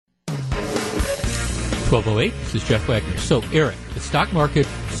1208, this is Jeff Wagner. So, Eric, the stock market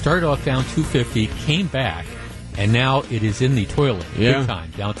started off down 250, came back, and now it is in the toilet big time,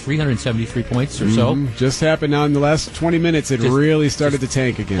 down 373 points or so. Just happened now in the last 20 minutes. It really started to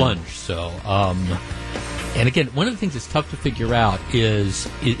tank again. Plunge. So, and again, one of the things that's tough to figure out is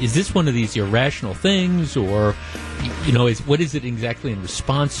this one of these irrational things, or, what is it exactly in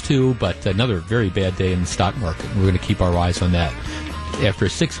response to? But another very bad day in the stock market. We're going to keep our eyes on that. After a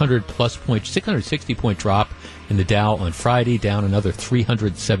 660 point drop in the Dow on Friday, down another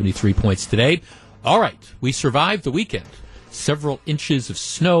 373 points today. All right, we survived the weekend. Several inches of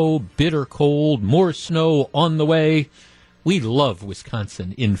snow, bitter cold, more snow on the way. We love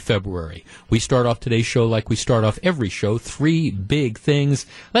Wisconsin in February. We start off today's show like we start off every show, 3 big things.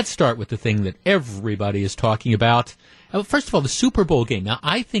 Let's start with the thing that everybody is talking about. First of all, the Super Bowl game. Now,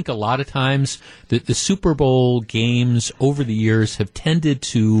 I think a lot of times the Super Bowl games over the years have tended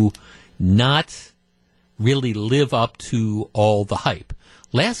to not really live up to all the hype.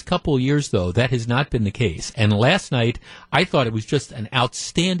 Last couple of years, though, that has not been the case. And last night, I thought it was just an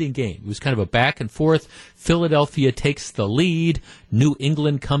outstanding game. It was kind of a back and forth. Philadelphia takes the lead. New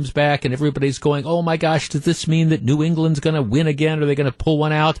England comes back, and everybody's going, oh, my gosh, does this mean that New England's going to win again? Are they going to pull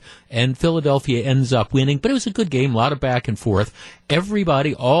one out? And Philadelphia ends up winning. But it was a good game, a lot of back and forth.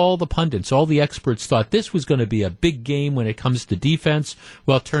 Everybody, all the pundits, all the experts thought this was going to be a big game when it comes to defense.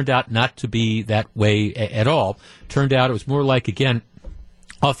 Well, it turned out not to be that way at all. Turned out it was more like, again,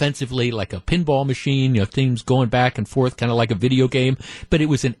 offensively, like a pinball machine, teams going back and forth, kind of like a video game. But it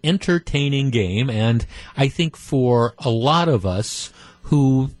was an entertaining game, and I think for a lot of us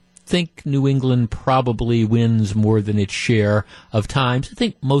who think New England probably wins more than its share of times, I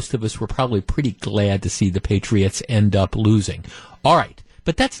think most of us were probably pretty glad to see the Patriots end up losing. All right,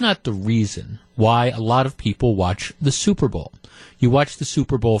 but that's not the reason why a lot of people watch the Super Bowl. You watch the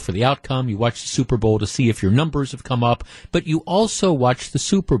Super Bowl for the outcome. You watch the Super Bowl to see if your numbers have come up. But you also watch the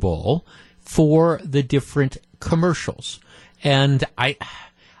Super Bowl for the different commercials. And I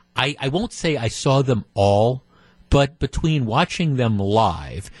won't say I saw them all, but between watching them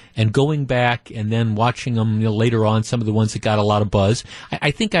live and going back and then watching them later on, some of the ones that got a lot of buzz,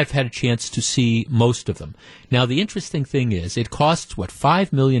 I think I've had a chance to see most of them. Now, the interesting thing is it costs,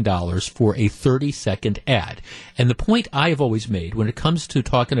 $5 million for a 30-second ad. And the point I have always made when it comes to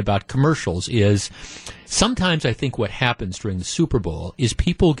talking about commercials is sometimes I think what happens during the Super Bowl is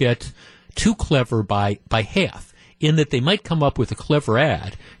people get too clever by half, in that they might come up with a clever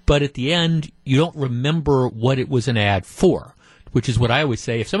ad, but at the end, you don't remember what it was an ad for, which is what I always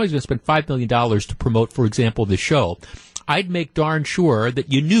say. If somebody's going to spend $5 million to promote, for example, this show, I'd make darn sure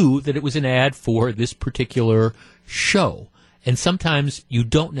that you knew that it was an ad for this particular show. And sometimes you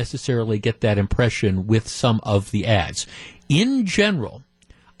don't necessarily get that impression with some of the ads. In general,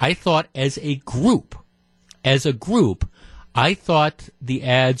 I thought as a group, I thought the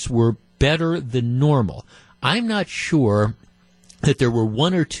ads were better than normal. I'm not sure that there were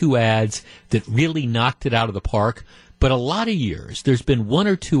 1 or 2 ads that really knocked it out of the park, but a lot of years there's been 1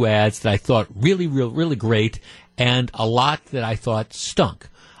 or 2 ads that I thought really, really great, and a lot that I thought stunk.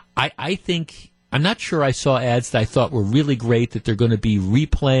 I'm not sure I saw ads that I thought were really great that they're going to be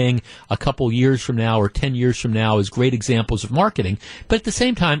replaying a couple years from now or 10 years from now as great examples of marketing. But at the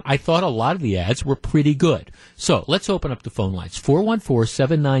same time, I thought a lot of the ads were pretty good. So let's open up the phone lines.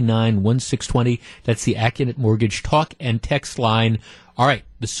 414-799-1620. That's the Acunet Mortgage talk and text line. All right,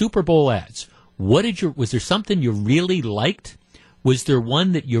 the Super Bowl ads. Was there something you really liked? Was there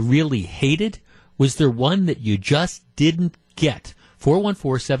one that you really hated? Was there one that you just didn't get?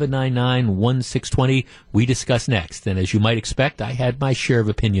 414-799-1620. We discuss next. And as you might expect, I had my share of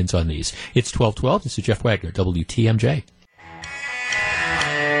opinions on these. It's 1212. This is Jeff Wagner, WTMJ.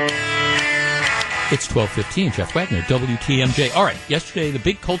 It's 12:15. Jeff Wagner, WTMJ. All right. Yesterday, the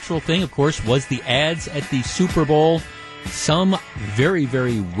big cultural thing, of course, was the ads at the Super Bowl. Some very,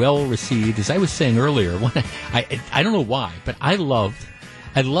 very well received. As I was saying earlier, I don't know why, but I loved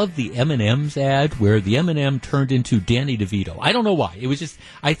the M&M's ad where the M&M turned into Danny DeVito. I don't know why. It was just,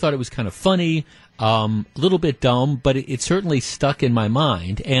 I thought it was kind of funny, a little bit dumb, but it certainly stuck in my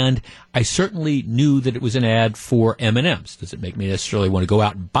mind. And I certainly knew that it was an ad for M&M's. Does it make me necessarily want to go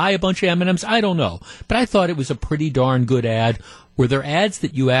out and buy a bunch of M&M's? I don't know. But I thought it was a pretty darn good ad. Were there ads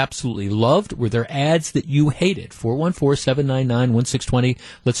that you absolutely loved? Were there ads that you hated? 414-799-1620.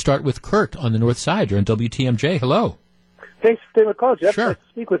 Let's start with Kurt on the north side. You're on WTMJ. Hello. Thanks for taking the call, Jeff. Sure. Nice to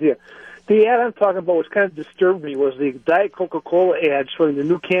speak with you. The ad I'm talking about, which kind of disturbed me, was the Diet Coca-Cola ad showing the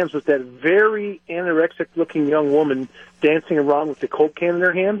new cans with that very anorexic-looking young woman dancing around with the Coke can in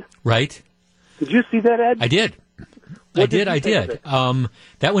her hand. Right. Did you see that ad? I did. I did.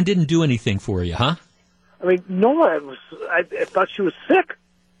 That one didn't do anything for you, huh? I mean, Noah I thought she was sick.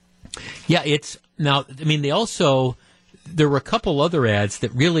 Yeah, it's now. I mean, there were a couple other ads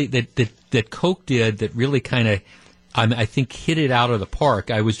that really that Coke did that really kind of. I think hit it out of the park.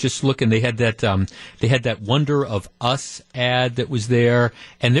 I was just looking. They had that Wonder of Us ad that was there,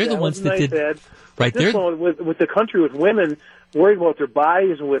 and they're the ones that did. Ad. Right, this one with the country with women worried about their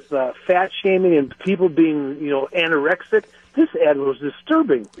bodies and with fat shaming and people being anorexic. This ad was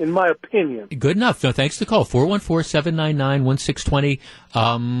disturbing, in my opinion. Good enough. No, thanks to the call. 414-799-1620.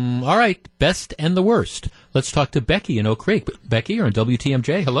 All right, best and the worst. Let's talk to Becky in Oak Creek. Becky, you're on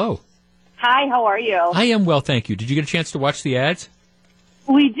WTMJ. Hello. Hi, how are you? I am well, thank you. Did you get a chance to watch the ads?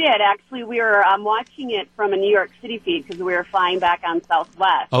 We did, actually. We were watching it from a New York City feed because we were flying back on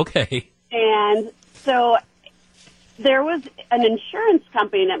Southwest. Okay. And so there was an insurance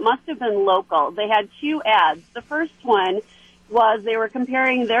company, and it must have been local. They had two ads. The first one was they were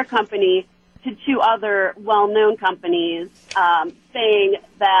comparing their company to two other well-known companies, saying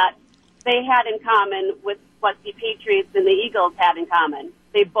that they had in common with what the Patriots and the Eagles had in common.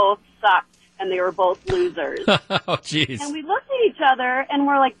 They both sucked, and they were both losers. Oh, jeez. And we looked at each other, and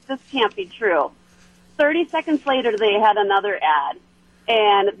we're like, this can't be true. 30 seconds later, they had another ad,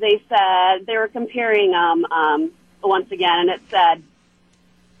 and they said they were comparing once again, and it said,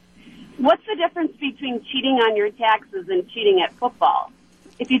 what's the difference between cheating on your taxes and cheating at football?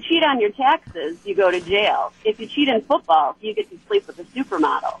 If you cheat on your taxes, you go to jail. If you cheat in football, you get to sleep with a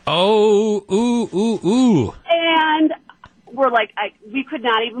supermodel. Oh, ooh. And we're like, we could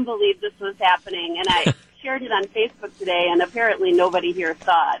not even believe this was happening. And I shared it on Facebook today, and apparently nobody here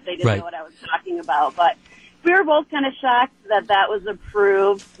saw it. They didn't know what I was talking about. But we were both kind of shocked that was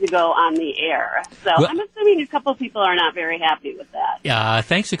approved to go on the air. So I'm assuming a couple people are not very happy with that. Yeah,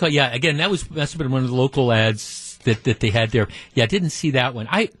 thanks for calling. Yeah, again, must have been one of the local ads that they had there. Yeah, I didn't see that one.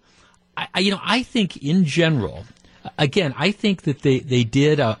 I think in general, again, I think that they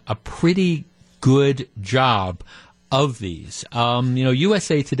did a pretty good job of these.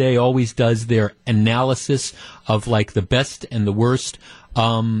 USA Today always does their analysis of like the best and the worst.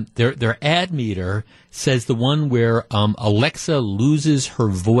 Their ad meter says the one where Alexa loses her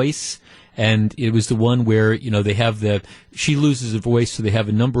voice, and it was the one where they have she loses her voice, so they have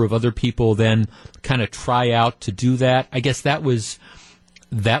a number of other people then kind of try out to do that. I guess that was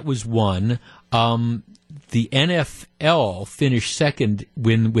one. The NFL finished second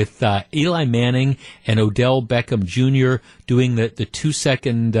with Eli Manning and Odell Beckham Jr. doing the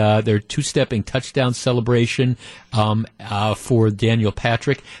 2-second their two-stepping touchdown celebration for Daniel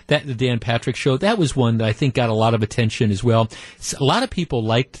Patrick. The Dan Patrick show, that was one that I think got a lot of attention as well. A lot of people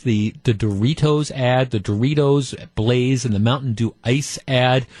liked the Doritos ad, the Doritos Blaze, and the Mountain Dew Ice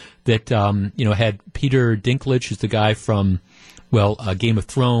ad that had Peter Dinklage, who's the guy from Game of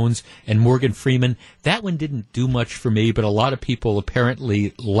Thrones, and Morgan Freeman. That one didn't do much for me, but a lot of people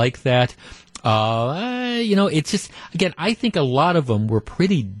apparently like that. It's just, again, I think a lot of them were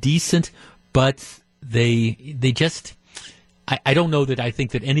pretty decent, but they just, I don't know that I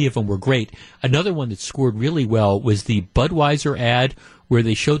think that any of them were great. Another one that scored really well was the Budweiser ad where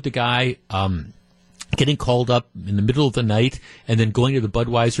they showed the guy, getting called up in the middle of the night and then going to the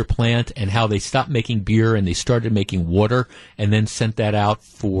Budweiser plant and how they stopped making beer and they started making water and then sent that out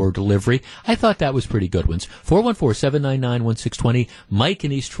for delivery. I thought that was pretty good ones. 414-799-1620. Mike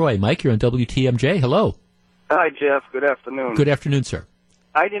in East Troy. Mike, you're on WTMJ. Hello. Hi, Jeff. Good afternoon. Good afternoon, sir.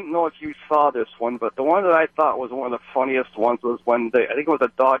 I didn't know if you saw this one, but the one that I thought was one of the funniest ones was when I think it was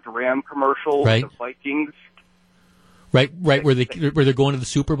a Dodge Ram commercial, right. The Vikings. Right, where they're going to the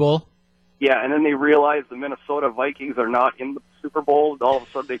Super Bowl? Yeah, and then they realize the Minnesota Vikings are not in the Super Bowl. All of a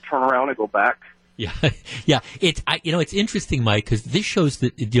sudden, they turn around and go back. Yeah. It's interesting, Mike, because this shows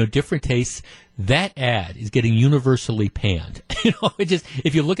that different tastes. That ad is getting universally panned.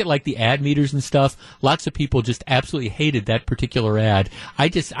 If you look at like the ad meters and stuff, lots of people just absolutely hated that particular ad.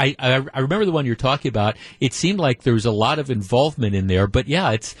 I remember the one you're talking about. It seemed like there was a lot of involvement in there, but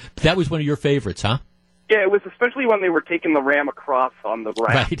yeah, that was one of your favorites, huh? Yeah, it was especially when they were taking the ram across on the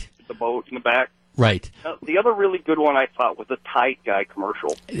raft, right. The boat in the back. Right. The other really good one I thought was the Tide Guy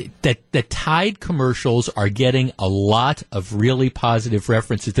commercial. The Tide commercials are getting a lot of really positive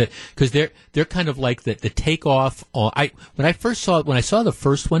references because they're kind of like the takeoff. When I saw the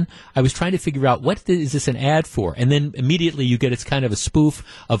first one, I was trying to figure out what is this an ad for, and then immediately you get it's kind of a spoof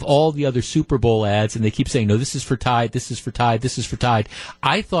of all the other Super Bowl ads, and they keep saying, no, this is for Tide, this is for Tide, this is for Tide.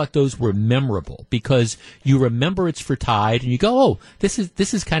 I thought those were memorable because you remember it's for Tide, and you go, oh, this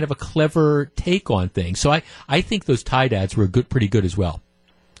is kind of a clever take on things. So I think those Tide ads were pretty good as well.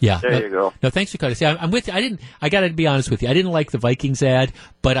 Yeah. There you go. No, thanks for cutting. See, I'm with you. I got to be honest with you. I didn't like the Vikings ad,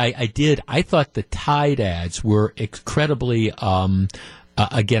 but I did. I thought the Tide ads were incredibly,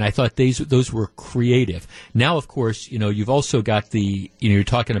 again, I thought those were creative. Now, of course, you've also got you're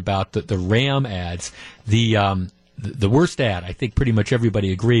talking about the Ram ads. The worst ad, I think pretty much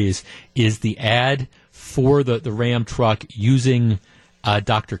everybody agrees, is the ad for the Ram truck using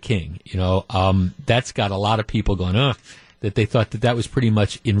Dr. King. That's got a lot of people going, that they thought that was pretty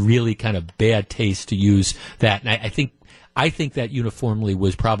much in really kind of bad taste to use that. And I think that uniformly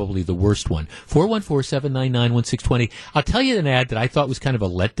was probably the worst one. 414-799-1620. I'll tell you an ad that I thought was kind of a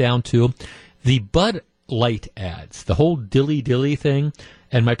letdown too. The Bud Light ads, the whole dilly thing.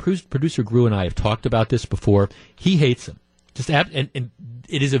 And my producer Gru and I have talked about this before. He hates them. And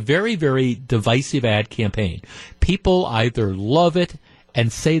it is a very, very divisive ad campaign. People either love it and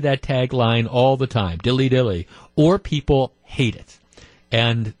say that tagline all the time, dilly, or people hate it.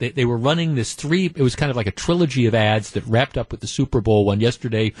 And they were running it was kind of like a trilogy of ads that wrapped up with the Super Bowl one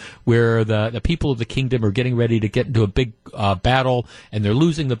yesterday, where the people of the kingdom are getting ready to get into a big battle, and they're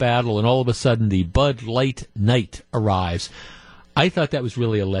losing the battle, and all of a sudden the Bud Light night arrives. I thought that was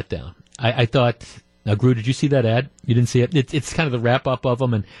really a letdown. I thought, now Gru, did you see that ad? You didn't see it? It's kind of the wrap-up of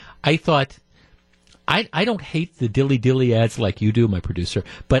them, and I thought, I don't hate the dilly ads like you do, my producer,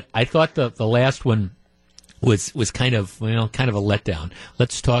 but I thought the last one was kind of a letdown.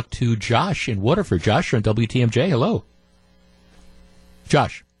 Let's talk to Josh in Waterford. Josh, you're on WTMJ. Hello.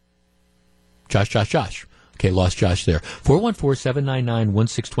 Josh. Okay, lost Josh there.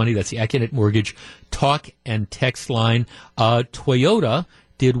 414-799-1620. That's the Acunet Mortgage talk and text line. Toyota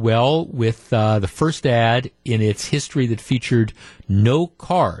did well with the first ad in its history that featured no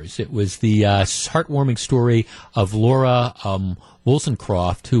cars. It was the heartwarming story of Laura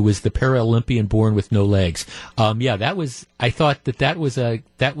Wollstonecraft, who was the Paralympian born with no legs. I thought that was a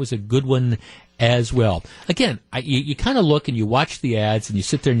good one as well. Again, you kind of look and you watch the ads and you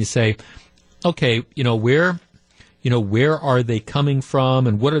sit there and you say, okay, where are they coming from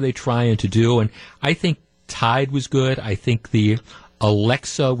and what are they trying to do? And I think Tide was good. I think the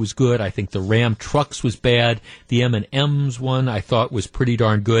Alexa was good. I think the Ram trucks was bad. The M&M's one I thought was pretty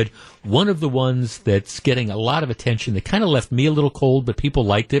darn good. One of the ones that's getting a lot of attention that kind of left me a little cold, but people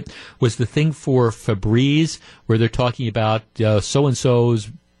liked it, was the thing for Febreze, where they're talking about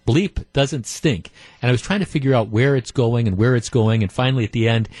so-and-so's bleep doesn't stink. And I was trying to figure out where it's going, and finally at the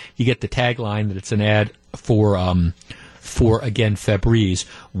end you get the tagline that it's an ad for again, Febreze.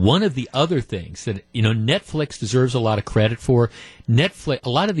 One of the other things that, Netflix deserves a lot of credit for, a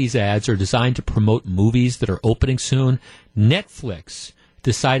lot of these ads are designed to promote movies that are opening soon. Netflix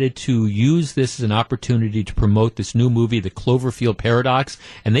decided to use this as an opportunity to promote this new movie, The Cloverfield Paradox,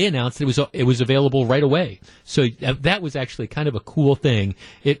 and they announced it was available right away. So that was actually kind of a cool thing.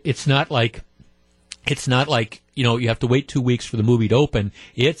 It's not like you have to wait 2 weeks for the movie to open.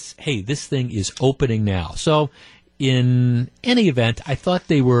 It's, hey, this thing is opening now. So in any event, I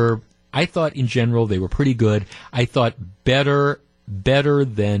thought in general they were pretty good. I thought better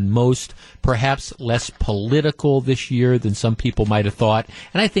than most, perhaps less political this year than some people might have thought,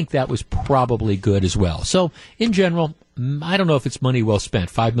 and I think that was probably good as well. So in general, I don't know if it's money well spent.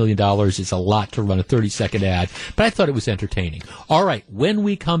 $5 million is a lot to run a 30-second ad, but I thought it was entertaining. All right, when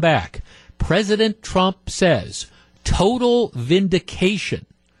we come back, President Trump says total vindication.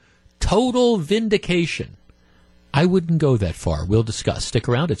 I wouldn't go that far. We'll discuss. Stick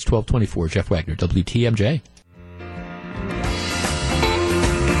around. It's 1224. Jeff Wagner, WTMJ.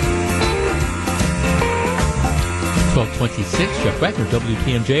 1226, Jeff Wagner,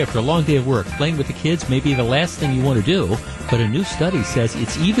 WTMJ. After a long day of work, playing with the kids may be the last thing you want to do, but a new study says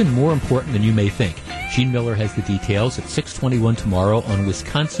it's even more important than you may think. Gene Miller has the details at 6:21 tomorrow on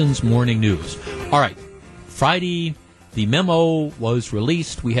Wisconsin's Morning News. All right, Friday, the memo was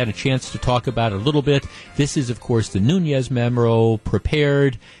released. We had a chance to talk about it a little bit. This is, of course, the Nunes memo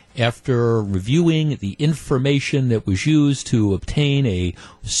prepared after reviewing the information that was used to obtain a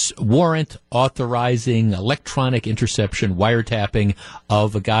warrant authorizing electronic interception, wiretapping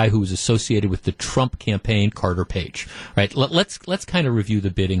of a guy who was associated with the Trump campaign, Carter Page. Right? Let's kind of review the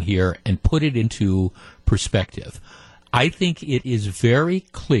bidding here and put it into perspective. I think it is very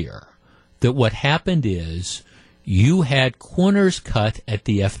clear that what happened is you had corners cut at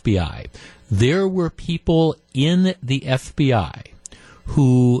the FBI. There were people in the FBI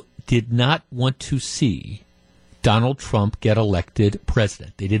who did not want to see Donald Trump get elected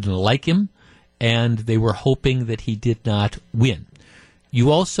president. They didn't like him, and they were hoping that he did not win.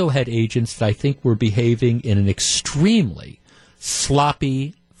 You also had agents that I think were behaving in an extremely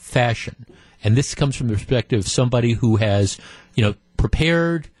sloppy fashion. And this comes from the perspective of somebody who has,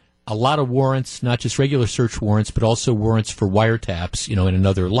 prepared a lot of warrants, not just regular search warrants, but also warrants for wiretaps, in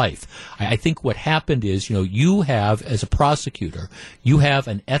another life. I think what happened is, you have, as a prosecutor, you have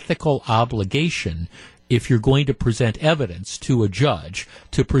an ethical obligation, if you're going to present evidence to a judge,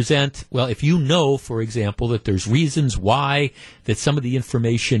 to present, well, if you know, for example, that there's reasons why that some of the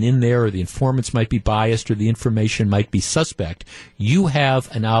information in there or the informants might be biased or the information might be suspect, you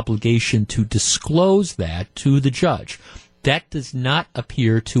have an obligation to disclose that to the judge. That does not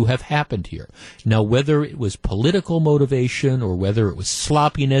appear to have happened here. Now, whether it was political motivation or whether it was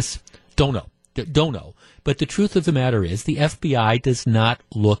sloppiness, don't know. Don't know. But the truth of the matter is the FBI does not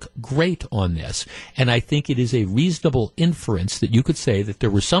look great on this. And I think it is a reasonable inference that you could say that there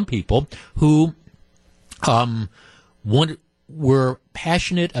were some people who were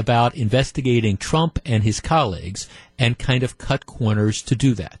passionate about investigating Trump and his colleagues and kind of cut corners to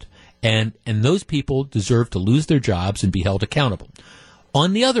do that. And those people deserve to lose their jobs and be held accountable.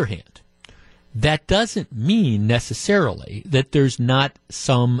 On the other hand, that doesn't mean necessarily that there's not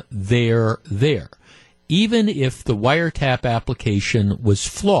some there. Even if the wiretap application was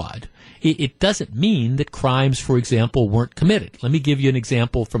flawed, it doesn't mean that crimes, for example, weren't committed. Let me give you an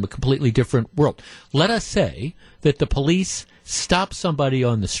example from a completely different world. Let us say that the police stop somebody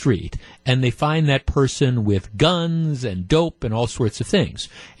on the street and they find that person with guns and dope and all sorts of things.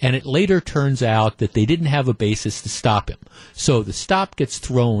 And it later turns out that they didn't have a basis to stop him. So the stop gets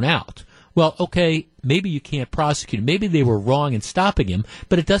thrown out. Well, okay, maybe you can't prosecute him. Maybe they were wrong in stopping him,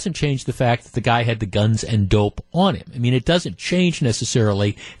 but it doesn't change the fact that the guy had the guns and dope on him. I mean, it doesn't change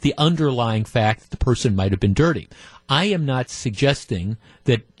necessarily the underlying fact that the person might have been dirty. I am not suggesting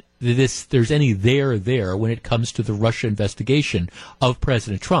that there's any there when it comes to the Russia investigation of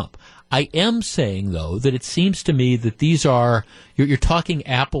President Trump. I am saying, though, that it seems to me that these are, you're talking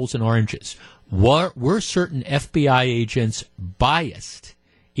apples and oranges. Were certain FBI agents biased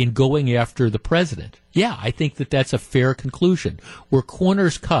in going after the president? Yeah, I think that that's a fair conclusion. Were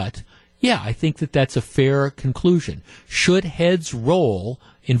corners cut? Yeah, I think that that's a fair conclusion. Should heads roll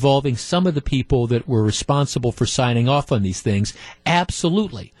involving some of the people that were responsible for signing off on these things?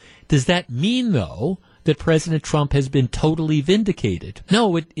 Absolutely. Does that mean, though, that President Trump has been totally vindicated?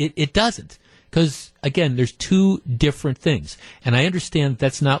 No, it doesn't. Because, again, there's two different things. And I understand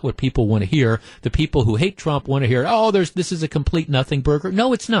that's not what people want to hear. The people who hate Trump want to hear, this is a complete nothing burger.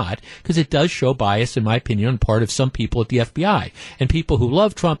 No, it's not, because it does show bias, in my opinion, on the part of some people at the FBI. And people who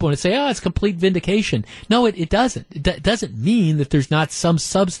love Trump want to say, it's complete vindication. No, it doesn't. It doesn't mean that there's not some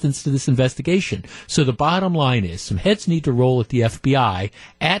substance to this investigation. So the bottom line is some heads need to roll at the FBI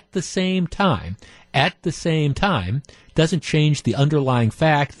at the same time. At the same time, doesn't change the underlying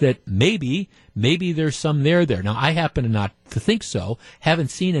fact that maybe there's some there. Now, I happen to not to think so. Haven't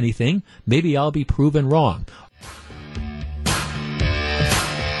seen anything. Maybe I'll be proven wrong.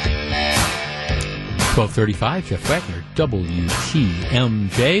 12:35, Jeff Wagner,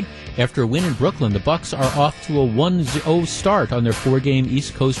 WTMJ. After a win in Brooklyn, the Bucks are off to a 1-0 start on their 4-game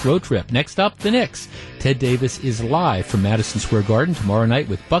East Coast road trip. Next up, the Knicks. Ted Davis is live from Madison Square Garden tomorrow night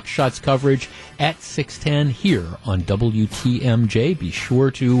with Buckshots coverage at 6:10 here on WTMJ. Be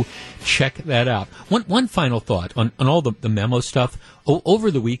sure to check that out. One final thought on all the memo stuff.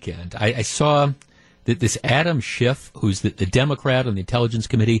 Over the weekend, I saw that this Adam Schiff, who's the Democrat on the Intelligence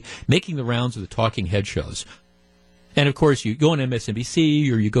Committee, making the rounds of the talking head shows. And of course, you go on MSNBC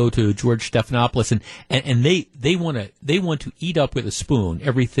or you go to George Stephanopoulos, and they want to eat up with a spoon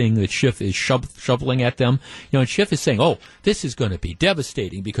everything that Schiff is shoveling at them. And Schiff is saying, this is going to be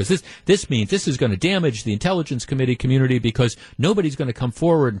devastating because this means this is going to damage the Intelligence Committee community because nobody's going to come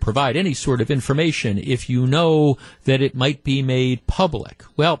forward and provide any sort of information if you know that it might be made public.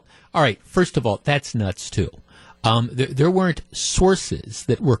 Well, all right, first of all, that's nuts too. There weren't sources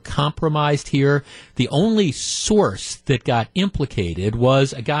that were compromised here. The only source that got implicated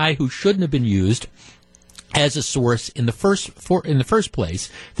was a guy who shouldn't have been used as a source in the first place.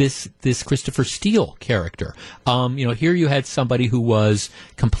 This Christopher Steele character. Here you had somebody who was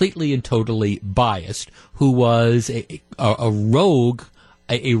completely and totally biased, who was a rogue.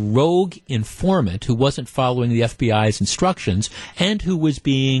 A rogue informant who wasn't following the FBI's instructions and who was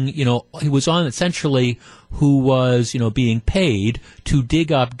being, who was being paid to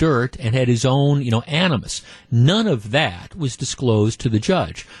dig up dirt and had his own, animus. None of that was disclosed to the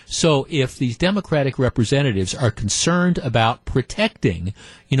judge. So if these Democratic representatives are concerned about protecting,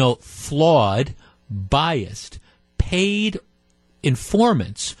 flawed, biased, paid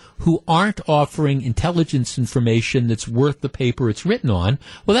informants who aren't offering intelligence information that's worth the paper it's written on,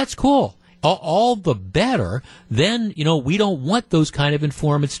 well, that's cool. all the better, then, we don't want those kind of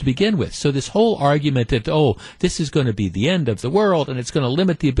informants to begin with. So this whole argument that, this is going to be the end of the world and it's going to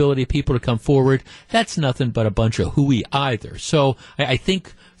limit the ability of people to come forward, that's nothing but a bunch of hooey either. So I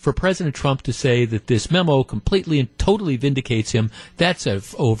think for President Trump to say that this memo completely and totally vindicates him, that's an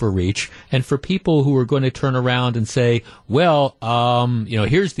overreach. And for people who are going to turn around and say, well,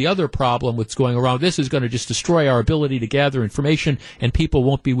 here's the other problem with what's going around. This is going to just destroy our ability to gather information and people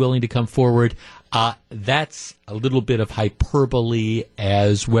won't be willing to come forward. That's a little bit of hyperbole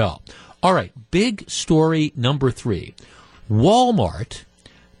as well. All right, big story number 3. Walmart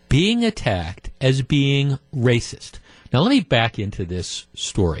being attacked as being racist. Now, let me back into this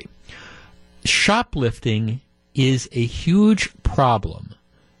story. Shoplifting is a huge problem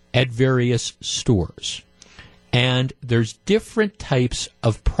at various stores. And there's different types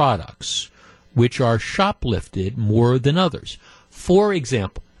of products which are shoplifted more than others. For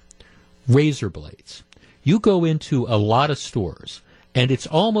example, razor blades. You go into a lot of stores, and it's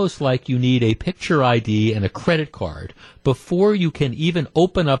almost like you need a picture ID and a credit card before you can even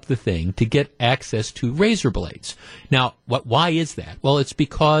open up the thing to get access to razor blades. Now, why is that? Well, it's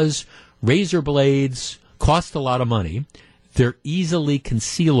because razor blades cost a lot of money. They're easily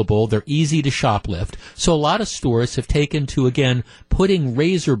concealable. They're easy to shoplift. So a lot of stores have taken to, again, putting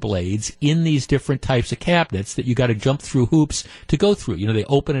razor blades in these different types of cabinets that you got to jump through hoops to go through. They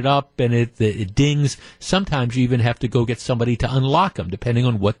open it up and it dings. Sometimes you even have to go get somebody to unlock them, depending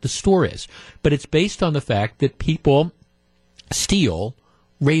on what the store is. But it's based on the fact that people steal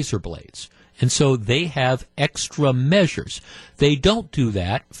razor blades. And so they have extra measures. They don't do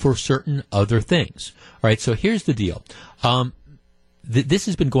that for certain other things. All right, so here's the deal. This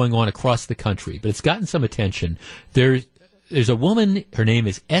has been going on across the country, but it's gotten some attention. There's a woman, her name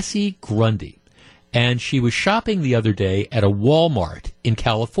is Essie Grundy, and she was shopping the other day at a Walmart in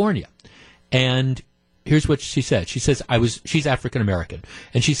California. And here's what she said. She says, she's African American,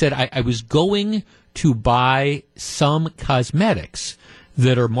 and she said, I was going to buy some cosmetics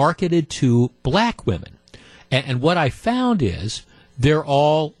that are marketed to black women. And what I found is they're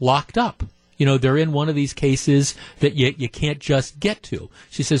all locked up. They're in one of these cases that you can't just get to.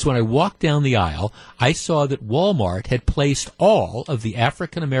 She says, when I walked down the aisle, I saw that Walmart had placed all of the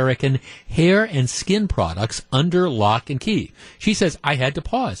African-American hair and skin products under lock and key. She says, I had to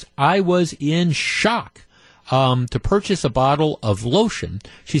pause. I was in shock. To purchase a bottle of lotion,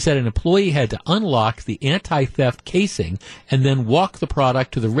 she said an employee had to unlock the anti-theft casing and then walk the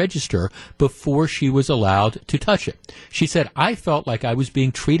product to the register before she was allowed to touch it. She said, I felt like I was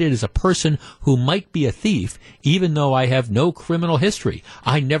being treated as a person who might be a thief, even though I have no criminal history.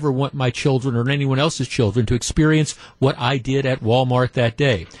 I never want my children or anyone else's children to experience what I did at Walmart that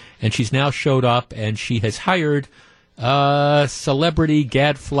day. And she's now showed up and she has hired celebrity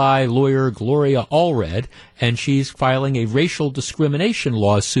gadfly lawyer Gloria Allred, and she's filing a racial discrimination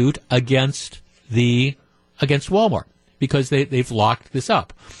lawsuit against Walmart because they've locked this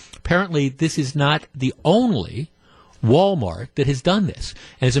up. Apparently, this is not the only Walmart that has done this.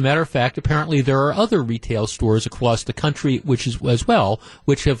 And as a matter of fact, apparently there are other retail stores across the country which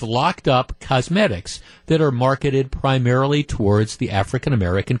have locked up cosmetics that are marketed primarily towards the African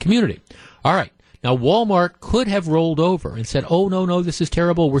American community. All right. Now, Walmart could have rolled over and said, oh, no, this is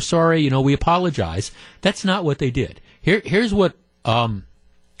terrible. We're sorry. We apologize. That's not what they did. Here's what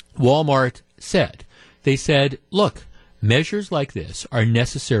Walmart said. They said, look, measures like this are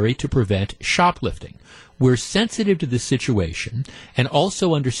necessary to prevent shoplifting. We're sensitive to this situation and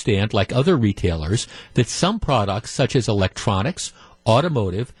also understand, like other retailers, that some products such as electronics,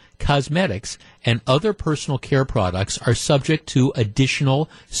 automotive, cosmetics, and other personal care products are subject to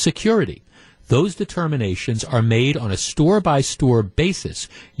additional security. Those determinations are made on a store-by-store basis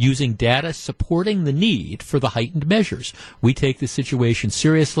using data supporting the need for the heightened measures. We take this situation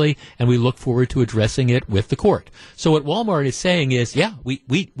seriously, and we look forward to addressing it with the court. So what Walmart is saying is, yeah,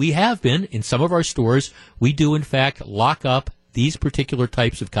 we have been, in some of our stores, we do, in fact, lock up these particular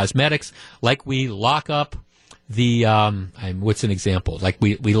types of cosmetics, like we lock up the, what's an example? Like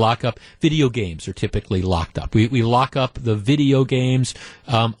we lock up, video games are typically locked up. We lock up the video games,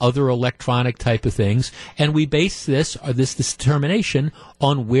 other electronic type of things, and we base this determination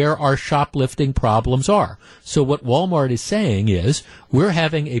on where our shoplifting problems are. So what Walmart is saying is, we're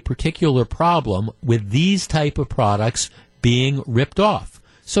having a particular problem with these type of products being ripped off.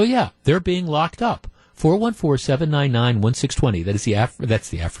 So yeah, they're being locked up.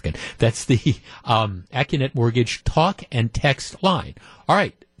 414-799-1620. That's the Accunet Mortgage talk and text line. All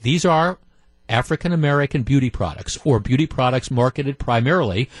right, these are African American beauty products, or beauty products marketed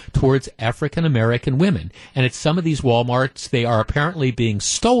primarily towards African American women. And at some of these Walmarts, they are apparently being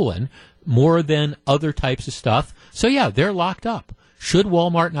stolen more than other types of stuff. So, yeah, they're locked up. Should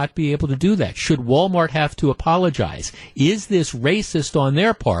Walmart not be able to do that? Should Walmart have to apologize? Is this racist on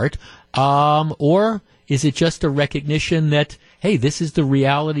their part, or is it just a recognition that, hey, this is the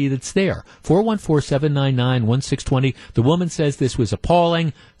reality that's there? 414-799-1620. The woman says this was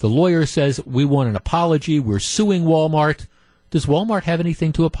appalling. The lawyer says we want an apology. We're suing Walmart. Does Walmart have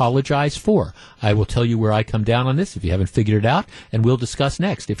anything to apologize for? I will tell you where I come down on this if you haven't figured it out, and we'll discuss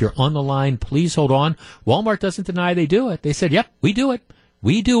next. If you're on the line, please hold on. Walmart doesn't deny they do it. They said, yep, we do it.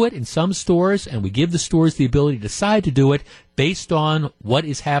 We do it in some stores, and we give the stores the ability to decide to do it based on what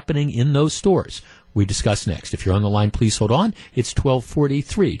is happening in those stores. We discuss next. If you're on the line, please hold on. It's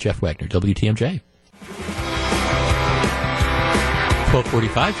 1243. Jeff Wagner, WTMJ.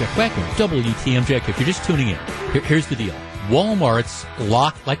 1245, Jeff Wagner, WTMJ. If you're just tuning in, here's the deal. Walmart's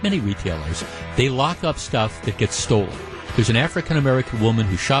lock, like many retailers, they lock up stuff that gets stolen. There's an African-American woman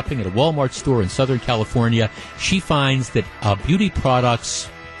who's shopping at a Walmart store in Southern California. She finds that beauty products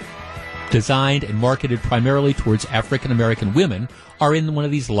designed and marketed primarily towards African-American women are in one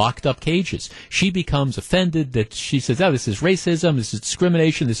of these locked up cages. She becomes offended that she says, oh, this is racism, this is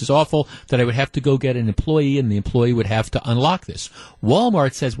discrimination, this is awful, that I would have to go get an employee and the employee would have to unlock this.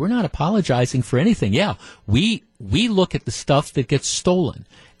 Walmart says, we're not apologizing for anything. Yeah, we look at the stuff that gets stolen.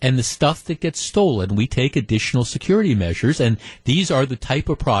 And the stuff that gets stolen, we take additional security measures, and these are the type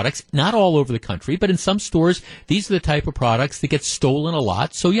of products, not all over the country, but in some stores, these are the type of products that get stolen a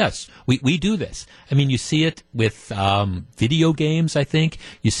lot. So, yes, we do this. I mean, you see it with video games, I think.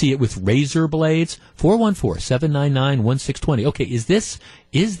 You see it with razor blades. 414-799-1620. Okay, is this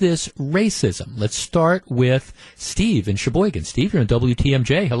racism? Let's start with Steve in Sheboygan. Steve, you're on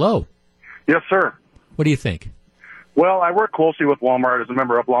WTMJ. Hello. Yes, sir. What do you think? Well, I work closely with Walmart as a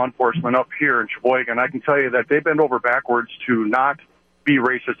member of law enforcement up here in Sheboygan. I can tell you that they bend over backwards to not be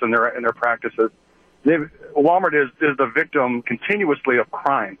racist in their practices. Walmart is the victim continuously of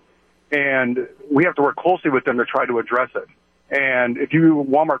crime, and we have to work closely with them to try to address it. And if you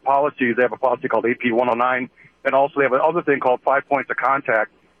Walmart policies, they have a policy called AP 109, and also they have another thing called 5 points of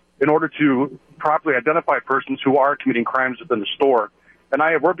contact in order to properly identify persons who are committing crimes within the store. And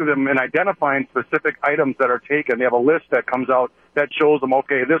I have worked with them in identifying specific items that are taken. They have a list that comes out that shows them,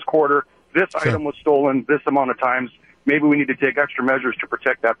 okay, this quarter, this item was stolen this amount of times. Maybe we need to take extra measures to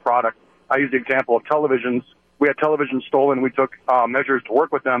protect that product. I use the example of televisions. We had televisions stolen. We took measures to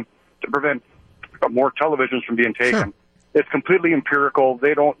work with them to prevent more televisions from being taken. Sure. It's completely empirical.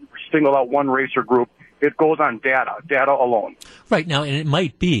 They don't single out one race or group. It goes on data alone. Right. Now, and it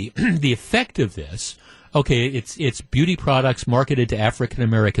might be the effect of this. Okay, it's beauty products marketed to African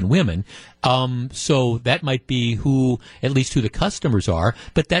American women, so that might be at least who the customers are.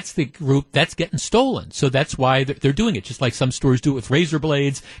 But that's the group that's getting stolen, so that's why they're doing it. Just like some stores do it with razor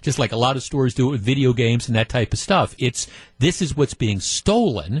blades, just like a lot of stores do it with video games and that type of stuff. This is what's being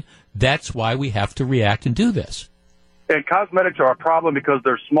stolen. That's why we have to react and do this. And cosmetics are a problem because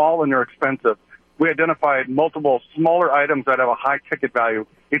they're small and they're expensive. We identified multiple smaller items that have a high ticket value.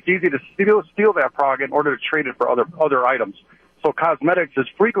 It's easy to steal that product in order to trade it for other items. So cosmetics is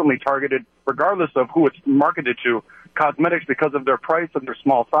frequently targeted, regardless of who it's marketed to. Cosmetics, because of their price and their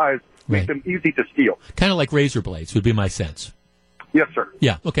small size, make them easy to steal. Kind of like razor blades would be my sense. Yes, sir.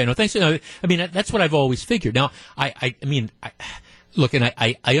 Yeah. Okay. No, thanks. I mean, that's what I've always figured. Now, I mean. Look, and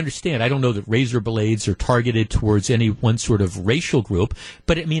I understand. I don't know that razor blades are targeted towards any one sort of racial group,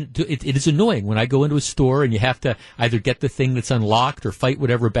 but I mean, it is annoying when I go into a store and you have to either get the thing that's unlocked or fight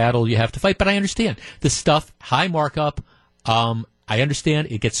whatever battle you have to fight. But I understand the stuff, high markup. I understand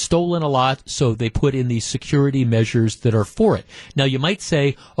it gets stolen a lot, so they put in these security measures that are for it. Now, you might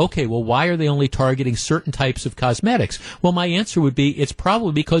say, okay, well, why are they only targeting certain types of cosmetics? Well, my answer would be it's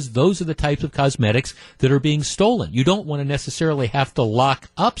probably because those are the types of cosmetics that are being stolen. You don't want to necessarily have to lock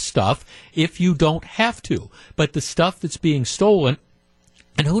up stuff if you don't have to. But the stuff that's being stolen,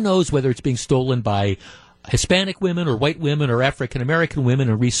 and who knows whether it's being stolen by Hispanic women or white women or African American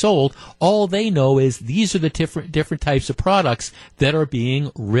women and resold, all they know is these are the different types of products that are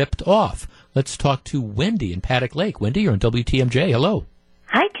being ripped off. Let's talk to Wendy in Paddock Lake. Wendy, you're on WTMJ. Hello.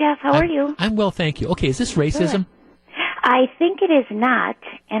 Hi, Jeff. How are you? I'm well, thank you. Okay, is this racism? Good. I think it is not,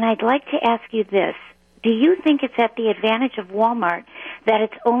 and I'd like to ask you this. Do you think it's at the advantage of Walmart that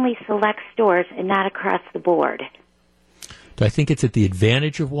it's only select stores and not across the board? Do I think it's at the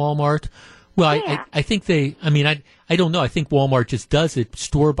advantage of Walmart? Well, yeah. I think I don't know. I think Walmart just does it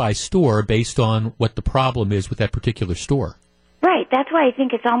store by store based on what the problem is with that particular store. Right. That's why I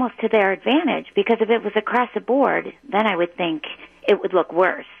think it's almost to their advantage, because if it was across the board, then I would think it would look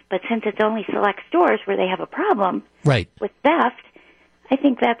worse. But since it's only select stores where they have a problem with theft, I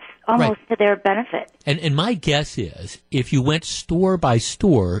think that's almost to their benefit. And my guess is, if you went store by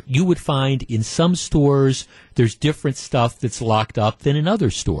store, you would find in some stores there's different stuff that's locked up than in other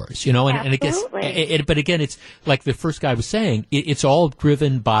stores. You know, and I guess, but again, it's like the first guy was saying, it's all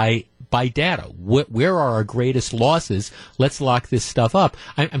driven by data. Where are our greatest losses? Let's lock this stuff up.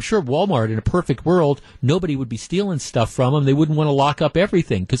 I'm sure Walmart, in a perfect world, nobody would be stealing stuff from them. They wouldn't want to lock up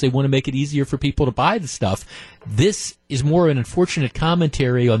everything because they want to make it easier for people to buy the stuff. This is more an unfortunate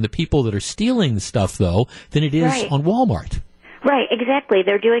commentary on the people that are stealing the stuff, though, than it is on Walmart. Right, exactly.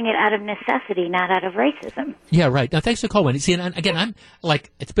 They're doing it out of necessity, not out of racism. Yeah, right. Now, thanks for calling. See, and again, I'm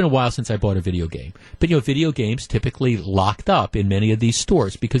like, it's been a while since I bought a video game. But, video games typically locked up in many of these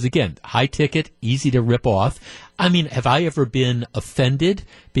stores because, again, high ticket, easy to rip off. I mean, have I ever been offended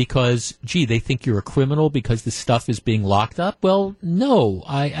because, they think you're a criminal because this stuff is being locked up? Well, no.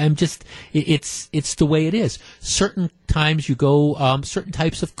 I'm just, it's the way it is. Certain times you go, certain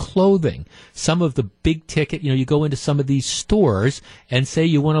types of clothing, some of the big ticket, you go into some of these stores and say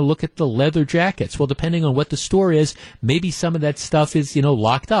you want to look at the leather jackets. Well, depending on what the store is, maybe some of that stuff is,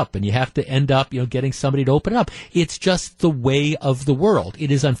 locked up and you have to end up, getting somebody to open it up. It's just the way of the world.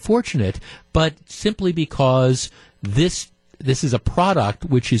 It is unfortunate, but simply because this is a product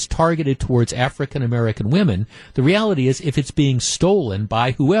which is targeted towards African American women. The reality is, if it's being stolen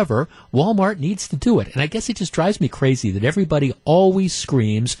by whoever, Walmart needs to do it. And I guess it just drives me crazy that everybody always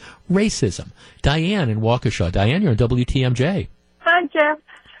screams racism. Diane in Waukesha. Diane, you're on WTMJ. Hi, Jeff.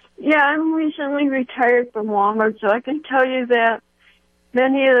 Yeah, I'm recently retired from Walmart, so I can tell you that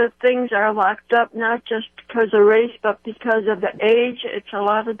many of the things are locked up, not just because of race, but because of the age. It's a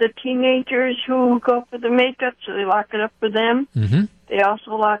lot of the teenagers who go for the makeup, so they lock it up for them. Mm-hmm. They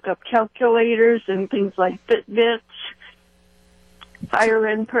also lock up calculators and things like Fitbits,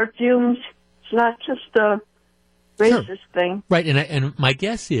 higher-end perfumes. It's not just a racist thing. Right, and my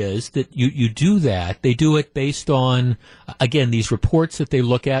guess is that you do that. They do it based on, again, these reports that they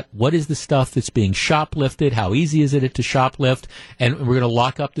look at. What is the stuff that's being shoplifted? How easy is it to shoplift? And we're going to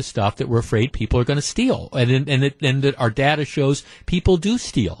lock up the stuff that we're afraid people are going to steal. And that our data shows people do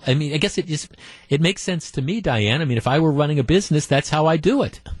steal. I mean, I guess it makes sense to me, Diane. I mean, if I were running a business, that's how I do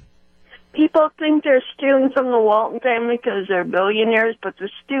it. People think they're stealing from the Walton family because they're billionaires, but they're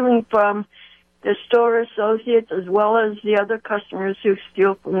stealing from the store associates as well as the other customers who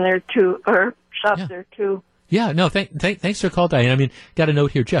steal from there too, or shop there too. Yeah, no, thanks for the call, Diane. I mean, got a note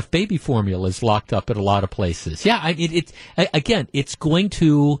here, Jeff. Baby formula is locked up at a lot of places. Yeah, it's going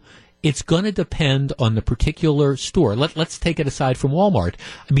to depend on the particular store. Let's take it aside from Walmart.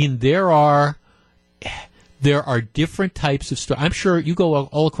 I mean, there are different types of stores. I'm sure you go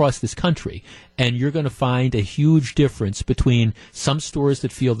all across this country, and you're going to find a huge difference between some stores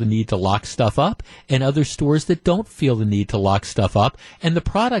that feel the need to lock stuff up and other stores that don't feel the need to lock stuff up. And the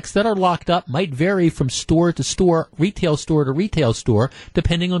products that are locked up might vary from store to store, retail store to retail store,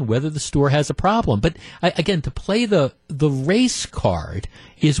 depending on whether the store has a problem. But again, to play the race card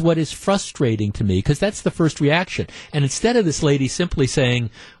is what is frustrating to me, because that's the first reaction. And instead of this lady simply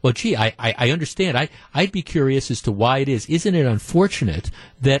saying, well, I understand. I'd be curious as to why it is. Isn't it unfortunate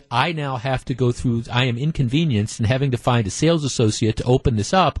that I now have to go through, I am inconvenienced in having to find a sales associate to open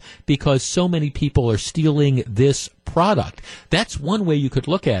this up because so many people are stealing this product? That's one way you could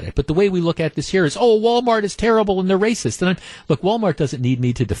look at it. But the way we look at this here is, Walmart is terrible and they're racist. And look, Walmart doesn't need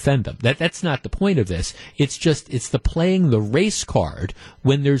me to defend them. That's not the point of this. It's the playing the race card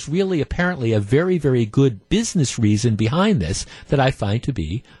when there's really apparently a very, very good business reason behind this that I find to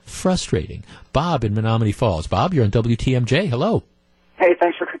be frustrating. Bob in Menominee Falls. Bob, you're on WTMJ. Hello. Hey,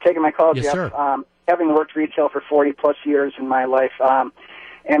 thanks for taking my call, yes, Jeff. Sir. Having worked retail for 40-plus years in my life,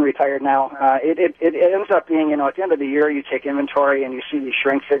 and retired now, it ends up being, at the end of the year, you take inventory and you see these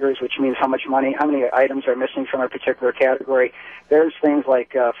shrink figures, which means how many items are missing from a particular category. There's things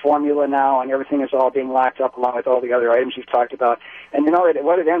like formula now, and everything is all being locked up along with all the other items you've talked about. And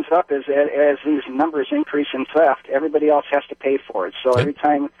what it ends up is, as these numbers increase in theft, everybody else has to pay for it. So every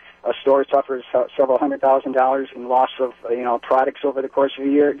time a store suffers several $100,000 in loss of products over the course of a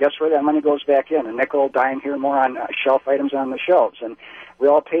year, guess where that money goes back in? A nickel, dime here, more on shelf items on the shelves, and we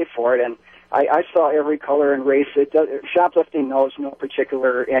all pay for it. And I saw every color and race. Shoplifting knows no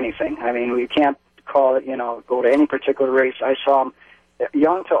particular anything. I mean, we can't call it, go to any particular race. I saw them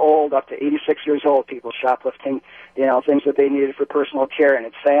young to old, up to 86 years old, people shoplifting, things that they needed for personal care, and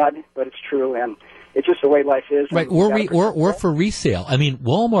it's sad, but it's true, and it's just the way life is. Right, or for resale. I mean,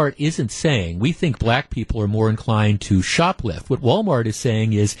 Walmart isn't saying we think black people are more inclined to shoplift. What Walmart is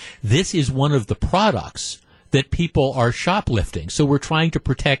saying is this is one of the products that people are shoplifting, so we're trying to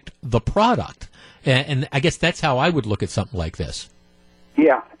protect the product. And I guess that's how I would look at something like this.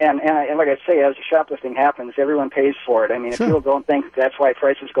 Yeah, and like I say, as the shoplifting happens, everyone pays for it. I mean, Sure. if people don't think that's why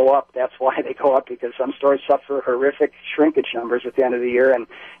prices go up, that's why they go up, because some stores suffer horrific shrinkage numbers at the end of the year, and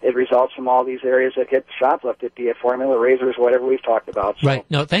it results from all these areas that get shoplifted, be it formula, razors, whatever we've talked about. So. Right.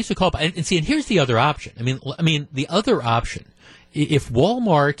 No, thanks for calling. And see, and here's the other option. I mean, the other option, if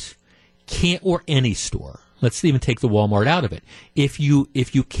Walmart can't, or any store, let's even take the Walmart out of it, if you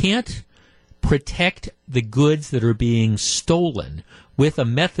can't protect the goods that are being stolen with a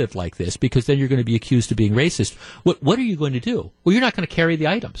method like this, because then you're going to be accused of being racist, what are you going to do? Well, you're not going to carry the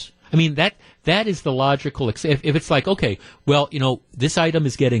items. I mean, that is the logical, if it's like, okay, well, this item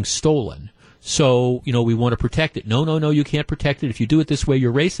is getting stolen, so, we want to protect it. No, you can't protect it. If you do it this way,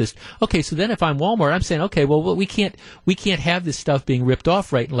 you're racist. Okay, so then if I'm Walmart, I'm saying, okay, well, we can't have this stuff being ripped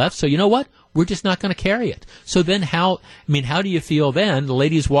off right and left, so you know what? We're just not going to carry it. So then how do you feel then? The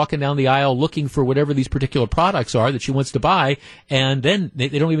lady is walking down the aisle looking for whatever these particular products are that she wants to buy, and then they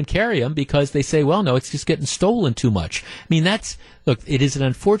don't even carry them because they say, well, no, it's just getting stolen too much. I mean, look, it is an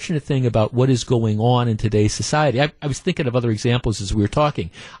unfortunate thing about what is going on in today's society. I was thinking of other examples as we were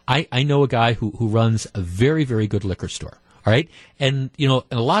talking. I know a guy who runs a very, very good liquor store. All right. And, in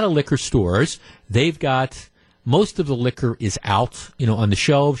a lot of liquor stores, they've got, most of the liquor is out, on the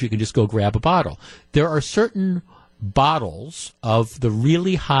shelves. You can just go grab a bottle. There are certain bottles of the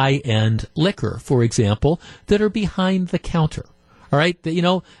really high-end liquor, for example, that are behind the counter. All right,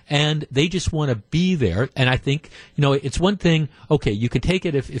 and they just want to be there. And I think, it's one thing, okay, you can take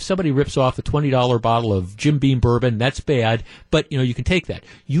it if somebody rips off a $20 bottle of Jim Beam bourbon, that's bad, but, you can take that.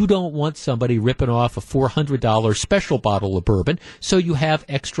 You don't want somebody ripping off a $400 special bottle of bourbon, so you have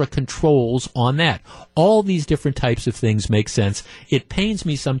extra controls on that. All these different types of things make sense. It pains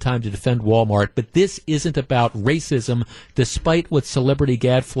me sometimes to defend Walmart, but this isn't about racism, despite what celebrity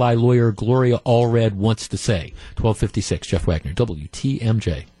gadfly lawyer Gloria Allred wants to say. 1256, Jeff Wagner, WTMJ.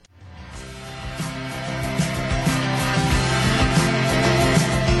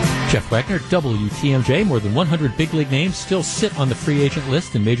 Jeff Wagner, WTMJ. More than 100 big league names still sit on the free agent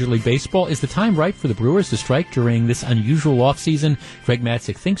list in Major League Baseball. Is the time right for the Brewers to strike during this unusual offseason? Greg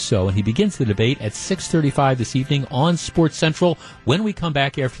Matzek thinks so, and he begins the debate at 6:35 this evening on Sports Central when we come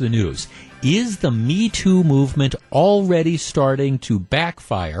back after the news. Is the Me Too movement already starting to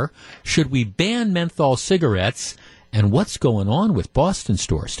backfire? Should we ban menthol cigarettes? And what's going on with Boston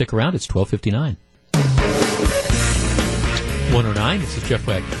Store? Stick around, it's 12:59. 109, this is Jeff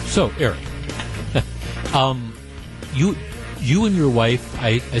Wagner. So, Eric, you and your wife,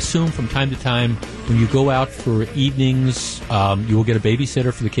 I assume from time to time, when you go out for evenings, you will get a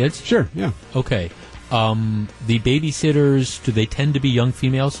babysitter for the kids? Sure, yeah. Okay. The babysitters, do they tend to be young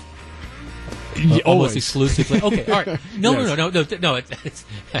females? Almost exclusively. Okay, all right. No. It's,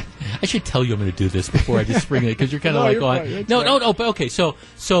 I should tell you I'm going to do this before I just spring it, because you're kind of no. But okay, so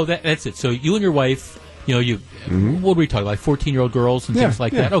that's it. So you and your wife, what were we talking like 14-year-old girls and things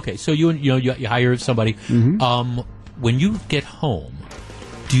like that? Okay, so you hire somebody. When you get home,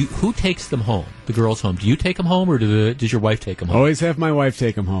 who takes them home? The girls home? Do you take them home, or does your wife take them home? Always have my wife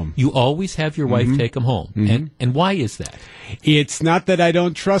take them home. You always have your wife take them home, and why is that? It's not that I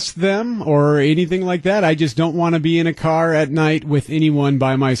don't trust them or anything like that. I just don't want to be in a car at night with anyone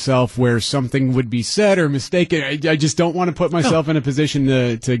by myself where something would be said or mistaken. I just don't want to put myself in a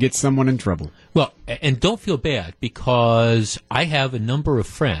position to get someone in trouble. Well, and don't feel bad, because I have a number of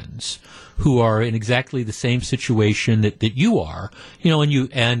friends who are in exactly the same situation that you are,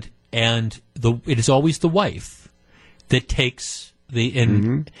 and it is always the wife that takes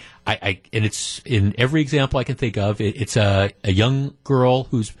and it's in every example I can think of. It's a young woman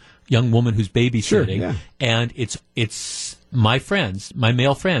who's babysitting, and it's my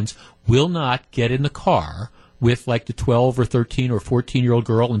male friends will not get in the car with like the 12 or 13 or 14-year-old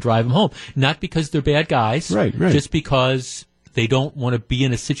girl and drive them home. Not because they're bad guys, right. Just because they don't want to be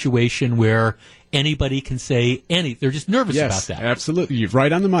in a situation where anybody can say anything. They're just nervous about that. Absolutely. You're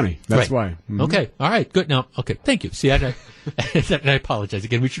right on the money. That's why. Okay. All right. Good. Now, okay. Thank you. See, I apologize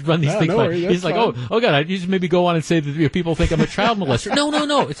again. We should run these things. He's like, fine. Oh God, I just maybe go on and say that people think I'm a child molester.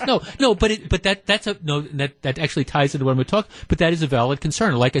 No. It's no. But that actually ties into what I'm going to talk. But that is a valid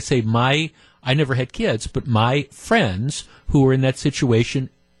concern. Like I say, I never had kids, but my friends who are in that situation,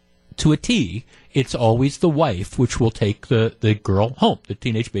 to a T, it's always the wife which will take the girl home, the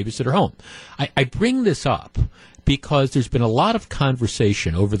teenage babysitter home. I bring this up because there's been a lot of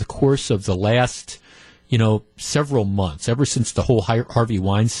conversation over the course of the last, several months, ever since the whole Harvey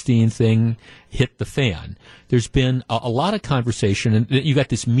Weinstein thing hit the fan. There's been a lot of conversation, and you got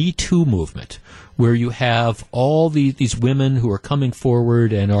this Me Too movement where you have all these women who are coming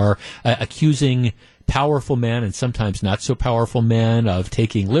forward and are accusing powerful men and sometimes not so powerful men, of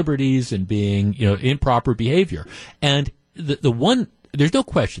taking liberties and being, improper behavior. And the one, there's no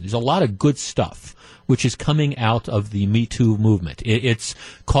question, there's a lot of good stuff which is coming out of the Me Too movement. It's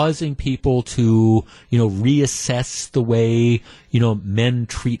causing people to, reassess the way, men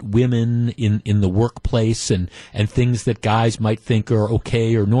treat women in the workplace, and things that guys might think are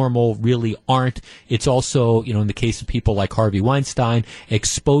okay or normal really aren't. It's also, in the case of people like Harvey Weinstein,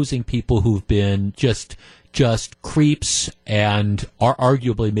 exposing people who've been just creeps and are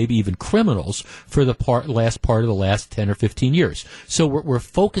arguably maybe even criminals for the last part of the last 10 or 15 years. So we're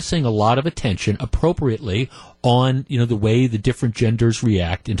focusing a lot of attention appropriately on, the way the different genders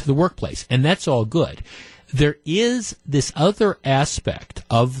react into the workplace. And that's all good. There is this other aspect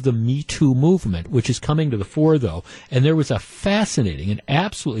of the Me Too movement, which is coming to the fore, though, and there was an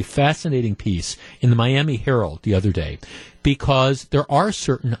absolutely fascinating piece in the Miami Herald the other day, because there are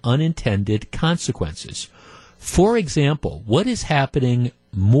certain unintended consequences. For example, what is happening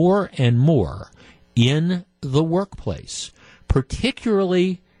more and more in the workplace,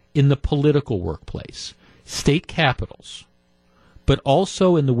 particularly in the political workplace, state capitals, but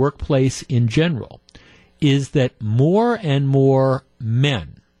also in the workplace in general, is that more and more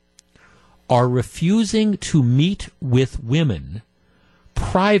men are refusing to meet with women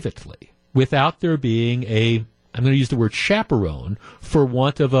privately without there being I'm going to use the word chaperone for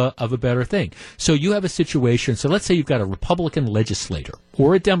want of a better thing. So you have a situation, so let's say you've got a Republican legislator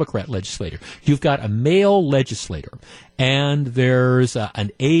or a Democrat legislator. You've got a male legislator, and there's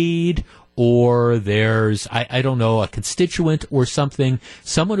an aide, or there's, I don't know, a constituent or something,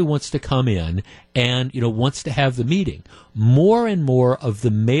 someone who wants to come in and, wants to have the meeting. More and more of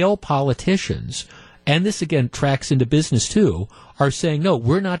the male politicians, and this again tracks into business too, are saying, no,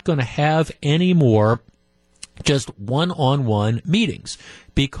 we're not going to have any more just one-on-one meetings,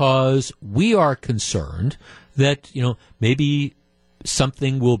 because we are concerned that, maybe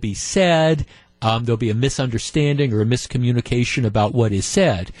something will be said, there'll be a misunderstanding or a miscommunication about what is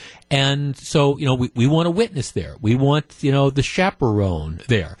said. And so, we want a witness there. We want, the chaperone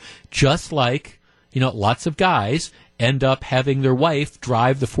there. Just like, lots of guys end up having their wife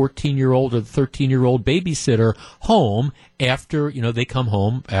drive the 14-year-old or the 13-year-old babysitter home after, they come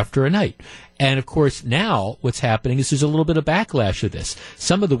home after a night. And, of course, now what's happening is there's a little bit of backlash of this.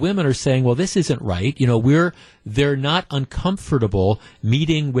 Some of the women are saying, well, this isn't right. They're not uncomfortable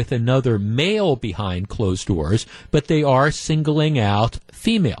meeting with another male behind closed doors, but they are singling out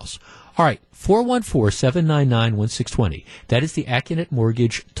females. All right, 414-799-1620. That is the Accunet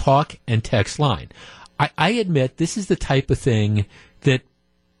Mortgage talk and text line. I admit this is the type of thing that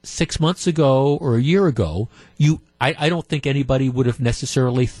 6 months ago or a year ago, I don't think anybody would have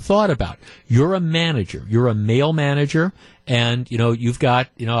necessarily thought about. You're a manager. You're a male manager, and, you've got,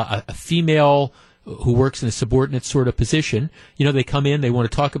 a female who works in a subordinate sort of position. They come in, they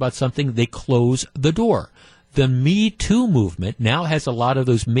want to talk about something, they close the door. The Me Too movement now has a lot of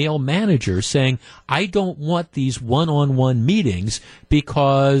those male managers saying, I don't want these one-on-one meetings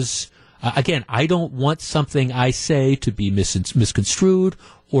because, again, I don't want something I say to be misconstrued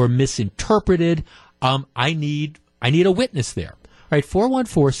or misinterpreted. I need a witness there. All right,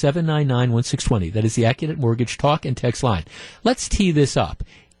 414-799-1620. That is the Accunet Mortgage talk and text line. Let's tee this up.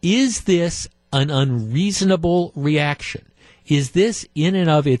 Is this an unreasonable reaction? Is this in and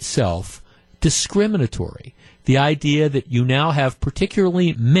of itself discriminatory? The idea that you now have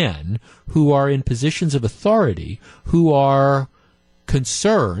particularly men who are in positions of authority who are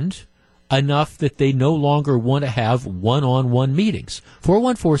concerned enough that they no longer want to have one-on-one meetings.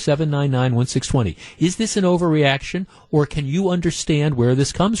 414-799-1620. Is this an overreaction, or can you understand where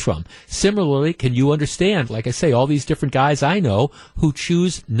this comes from? Similarly, can you understand, like I say, all these different guys I know who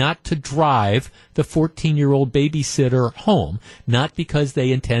choose not to drive the 14-year-old babysitter home, not because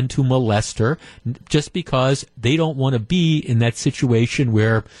they intend to molest her, just because they don't want to be in that situation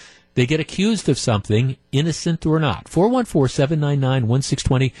where they get accused of something, innocent or not.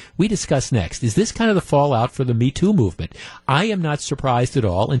 414-799-1620. We discuss next. Is this kind of the fallout for the Me Too movement? I am not surprised at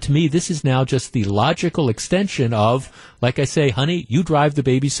all. And to me, this is now just the logical extension of, like I say, honey, you drive the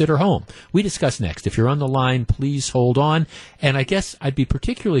babysitter home. We discuss next. If you're on the line, please hold on. And I guess I'd be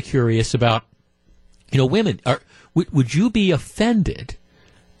particularly curious about, women. Would you be offended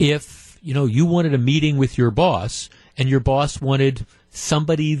if, you wanted a meeting with your boss and your boss wanted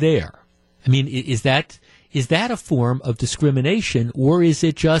somebody there? I mean, is that a form of discrimination, or is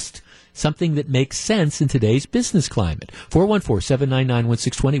it just something that makes sense in today's business climate?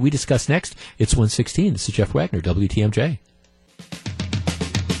 414-799-1620. We discuss next. It's 1:16. This is Jeff Wagner, WTMJ.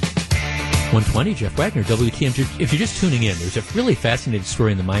 120, Jeff Wagner, WTMJ. If you're just tuning in, there's a really fascinating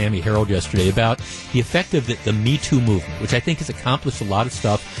story in the Miami Herald yesterday about the effect of the Me Too movement, which I think has accomplished a lot of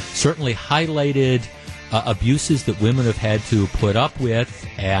stuff, certainly highlighted abuses that women have had to put up with,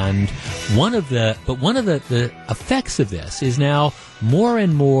 and one of the effects of this is now more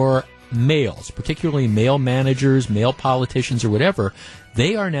and more males, particularly male managers, male politicians, or whatever,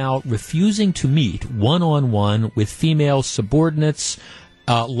 they are now refusing to meet one-on-one with female subordinates,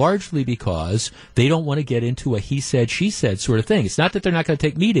 largely because they don't want to get into a he said, she said sort of thing. It's not that they're not going to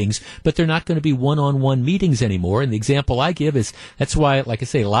take meetings, but they're not going to be one-on-one meetings anymore. And the example I give is, that's why, like I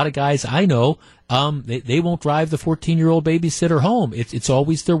say, a lot of guys I know, they won't drive the 14-year-old babysitter home. It's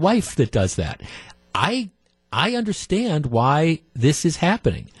always their wife that does that. I understand why this is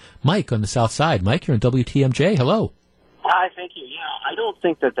happening. Mike on the South Side. Mike, you're on WTMJ. Hello. Hi, thank you. I don't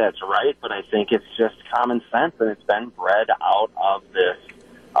think that that's right, but I think it's just common sense, and it's been bred out of this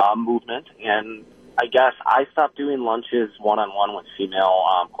movement. And I guess I stopped doing lunches one-on-one with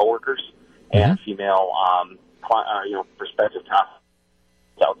female coworkers and female, prospective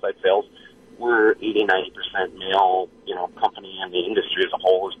outside sales. We're 80-90% male, company, and the industry as a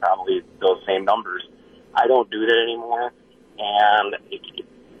whole is probably those same numbers. I don't do that anymore, and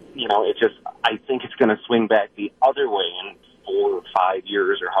I think it's going to swing back the other way in 4 or 5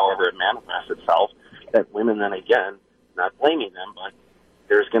 years or however it manifests itself, that women then again, not blaming them, but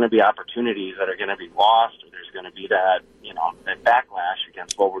there's going to be opportunities that are going to be lost, or there's going to be that, that backlash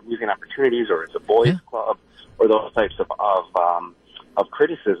against, well, we're losing opportunities, or it's a boys club, or those types of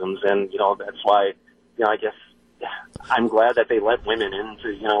criticisms. And, that's why, I guess I'm glad that they let women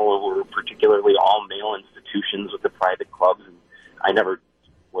into, we're particularly all male institutions with the private clubs. And I never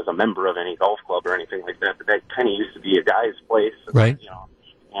was a member of any golf club or anything like that, but that kind of used to be a guy's place. Right.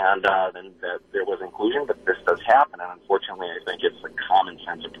 And then there was inclusion, but this does happen, and unfortunately, I think it's a common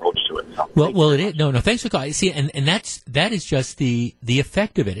sense approach to it. So well, it is. No, thanks for calling. See, and that is just the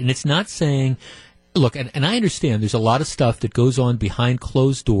effect of it, and it's not saying. Look, and I understand there's a lot of stuff that goes on behind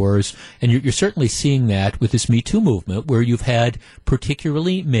closed doors, and you're certainly seeing that with this Me Too movement, where you've had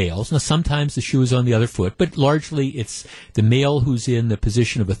particularly males. Now, sometimes the shoe is on the other foot, but largely it's the male who's in the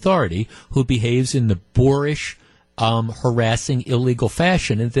position of authority who behaves in the boorish, harassing, illegal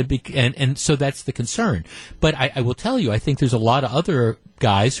fashion, and so that's the concern. But I will tell you, I think there's a lot of other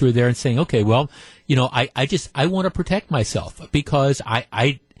guys who are there and saying, okay, well, I want to protect myself because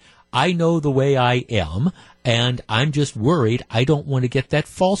I know the way I am, and I'm just worried I don't want to get that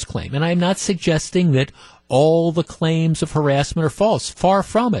false claim. And I'm not suggesting that all the claims of harassment are false. Far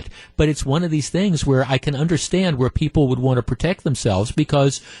from it. But it's one of these things where I can understand where people would want to protect themselves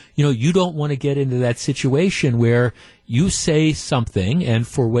because, you don't want to get into that situation where you say something and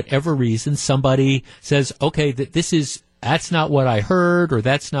for whatever reason somebody says, okay, that's not what I heard or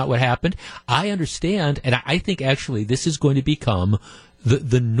that's not what happened. I understand, and I think actually this is going to become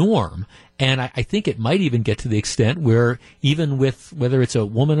the norm, and I think it might even get to the extent where even with whether it's a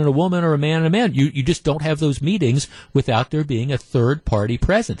woman and a woman or a man and a man, you just don't have those meetings without there being a third party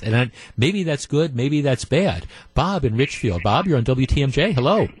present. And maybe that's good, maybe that's bad. Bob in Richfield. Bob, you're on WTMJ.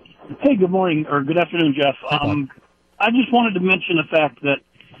 Hello. Hey, good morning, or good afternoon, Jeff. I just wanted to mention the fact that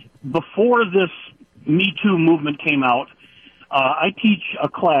before this Me Too movement came out, I teach a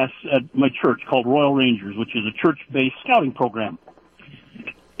class at my church called Royal Rangers, which is a church-based scouting program.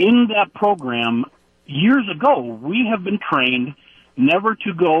 In that program, years ago, we have been trained never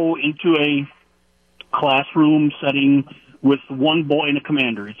to go into a classroom setting with one boy and a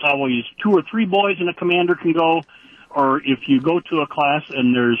commander. It's always 2 or 3 boys and a commander can go, or if you go to a class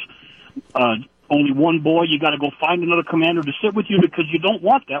and there's only one boy, you got to go find another commander to sit with you because you don't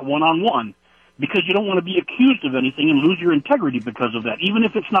want that one-on-one, because you don't want to be accused of anything and lose your integrity because of that. Even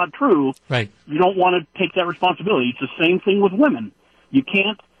if it's not true, right? You don't want to take that responsibility. It's the same thing with women.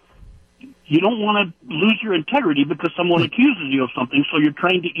 You don't want to lose your integrity because someone accuses you of something, so you're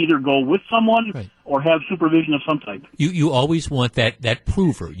trained to either go with someone or have supervision of some type. You always want that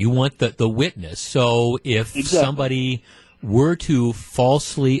prover. You want the witness. So if somebody were to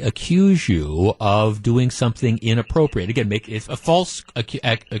falsely accuse you of doing something inappropriate, again, make it a false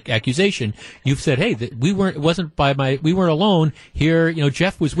accusation. You've said, "Hey, we weren't alone here.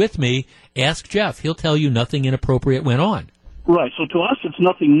 Jeff was with me. Ask Jeff; he'll tell you nothing inappropriate went on." Right. So to us, it's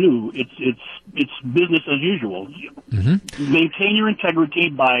nothing new. It's business as usual. Mm-hmm. Maintain your integrity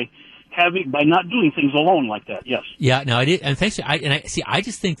by not doing things alone like that. Yes. Yeah. No, and thanks. I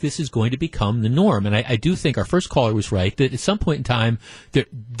just think this is going to become the norm, and I do think our first caller was right that at some point in time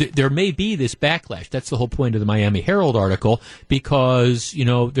there may be this backlash. That's the whole point of the Miami Herald article, because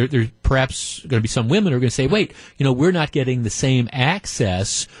there's perhaps going to be some women who are going to say, wait, we're not getting the same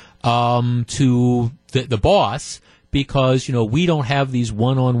access to the boss, because, we don't have these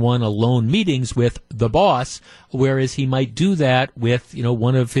one-on-one alone meetings with the boss, whereas he might do that with,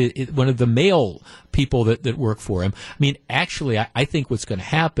 one of the male people that work for him. I mean, actually, I think what's going to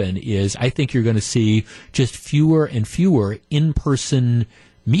happen is I think you're going to see just fewer and fewer in-person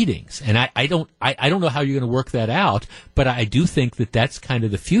meetings. And I don't know how you're going to work that out, but I do think that that's kind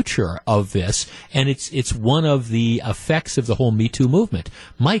of the future of this, and it's one of the effects of the whole Me Too movement.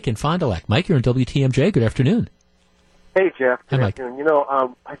 Mike in Fond du Lac. Mike, you're in WTMJ. Good afternoon. Hey, Jeff. Hi, Mike.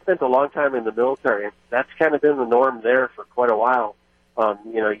 I spent a long time in the military, and that's kind of been the norm there for quite a while.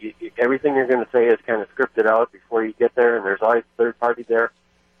 Everything you're going to say is kind of scripted out before you get there, and there's always third party there.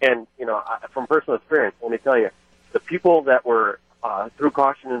 And, from personal experience, let me tell you, the people that were threw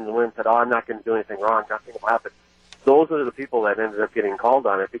caution in the wind, said, I'm not going to do anything wrong, nothing will happen. Those are the people that ended up getting called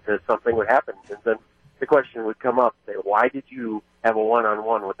on it because something would happen. And then the question would come up, say, why did you have a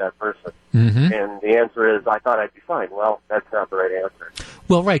one-on-one with that person? Mm-hmm. And the answer is, I thought I'd be fine. Well, that's not the right answer.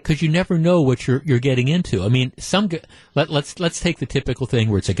 Well, right, because you never know what you're getting into. I mean, let's take the typical thing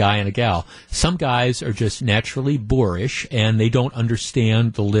where it's a guy and a gal. Some guys are just naturally boorish, and they don't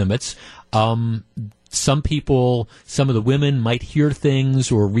understand the limits. Some people, some of the women might hear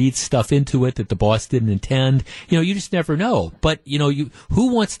things or read stuff into it that the boss didn't intend. You just never know. But,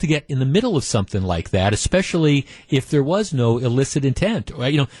 who wants to get in the middle of something like that, especially if there was no illicit intent?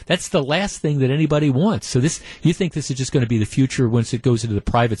 That's the last thing that anybody wants. So you think this is just going to be the future once it goes into the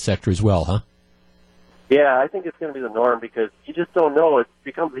private sector as well, huh? Yeah, I think it's going to be the norm because you just don't know. It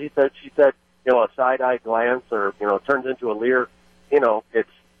becomes, he said, she said, a side-eye glance or, turns into a leer.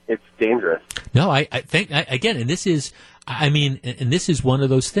 It's dangerous. No, I think, again, and this is, and this is one of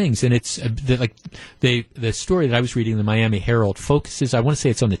those things, and it's the story that I was reading in the Miami Herald focuses, I want to say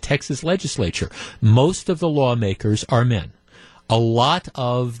it's on the Texas legislature. Most of the lawmakers are men. A lot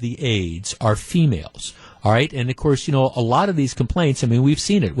of the aides are females. All right. And of course, a lot of these complaints, we've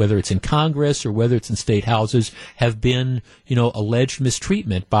seen it, whether it's in Congress or whether it's in state houses, have been, alleged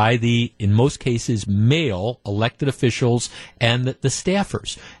mistreatment by in most cases, male elected officials and the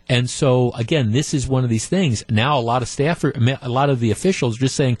staffers. And so, again, this is one of these things. Now, a lot of the officials are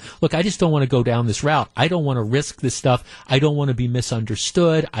just saying, look, I just don't want to go down this route. I don't want to risk this stuff. I don't want to be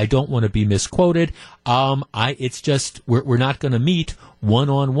misunderstood. I don't want to be misquoted. It's just, we're not going to meet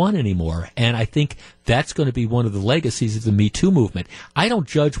one-on-one anymore. And I think that's going to be one of the legacies of the Me Too movement. I don't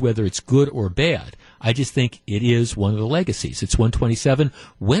judge whether it's good or bad. I just think it is one of the legacies. It's 1:27.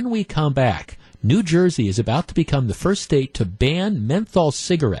 When we come back, New Jersey is about to become the first state to ban menthol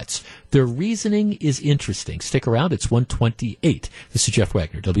cigarettes. Their reasoning is interesting. Stick around. It's 1:28. This is Jeff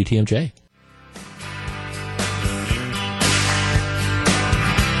Wagner, WTMJ.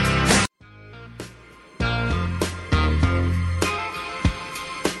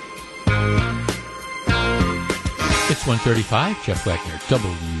 It's 1:35. Jeff Wagner,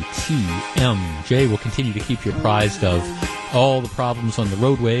 WTMJ. Will continue to keep you apprised of all the problems on the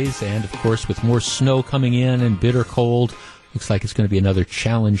roadways, and of course, with more snow coming in and bitter cold, looks like it's going to be another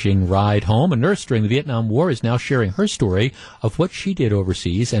challenging ride home. A nurse during the Vietnam War is now sharing her story of what she did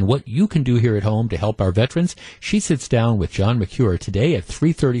overseas and what you can do here at home to help our veterans. She sits down with John McCure today at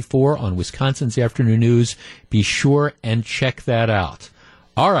 3:34 on Wisconsin's Afternoon News. Be sure and check that out.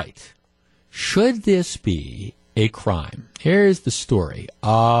 All right. Should this be a crime? Here's the story.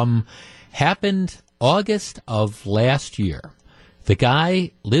 Happened August of last year. The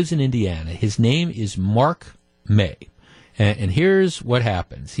guy lives in Indiana. His name is Mark May. And here's what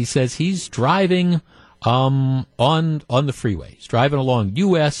happens. He says he's driving on the freeway. He's driving along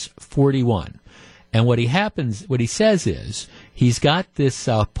US 41. And what he says is he's got this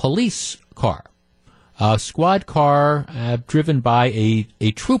police car, a squad car driven by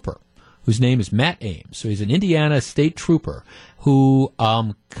a trooper whose name is Matt Ames. So he's an Indiana state trooper who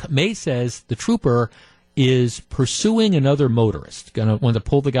May says the trooper is pursuing another motorist, going to want to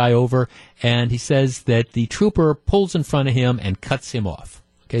pull the guy over, and he says that the trooper pulls in front of him and cuts him off.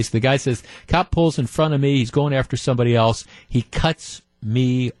 Okay, so the guy says, cop pulls in front of me, he's going after somebody else, he cuts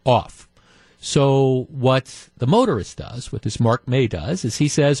me off. So what the motorist does, what this Mark May does, is he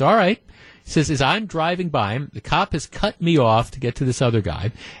says, all right, he says, as I'm driving by him, the cop has cut me off to get to this other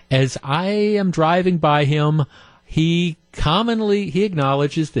guy. As I am driving by him, he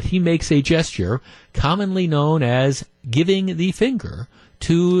acknowledges that he makes a gesture commonly known as giving the finger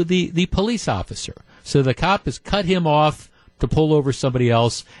to the police officer. So the cop has cut him off to pull over somebody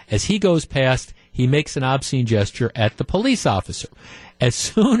else. As he goes past, he makes an obscene gesture at the police officer. As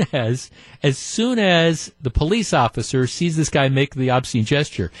soon as the police officer sees this guy make the obscene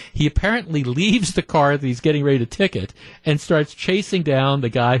gesture, he apparently leaves the car that he's getting ready to ticket and starts chasing down the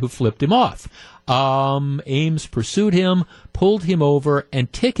guy who flipped him off. Ames pursued him, pulled him over,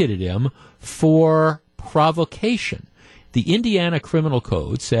 and ticketed him for provocation. The Indiana Criminal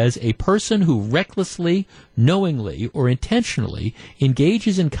Code says a person who recklessly, knowingly, or intentionally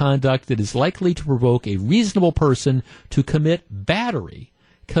engages in conduct that is likely to provoke a reasonable person to commit battery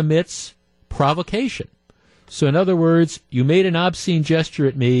commits provocation. So in other words, you made an obscene gesture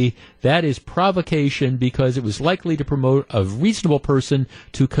at me. That is provocation because it was likely to promote a reasonable person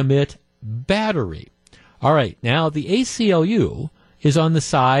to commit battery. All right, now the ACLU is on the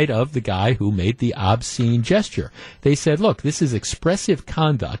side of the guy who made the obscene gesture. They said, look, this is expressive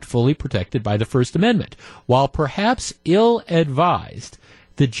conduct fully protected by the First Amendment. While perhaps ill-advised,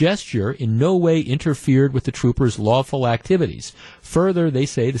 the gesture in no way interfered with the trooper's lawful activities. Further, they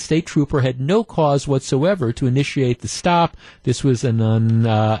say the state trooper had no cause whatsoever to initiate the stop. This was an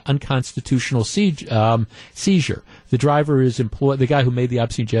unconstitutional seizure. The driver is employed. The guy who made the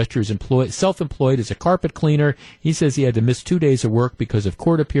obscene gesture is self-employed as a carpet cleaner. He says he had to miss 2 days of work because of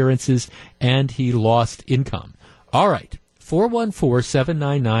court appearances, and he lost income. All right.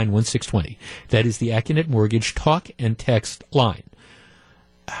 414-799-1620. That is the Acunet Mortgage talk and text line.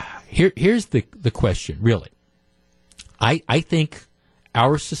 Here's the question, really. I think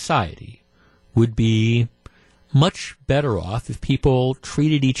our society would be much better off if people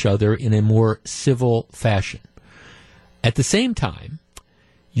treated each other in a more civil fashion. At the same time,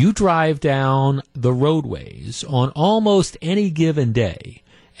 you drive down the roadways on almost any given day,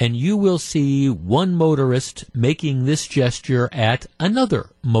 and you will see one motorist making this gesture at another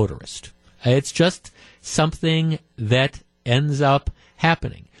motorist. It's just something that ends up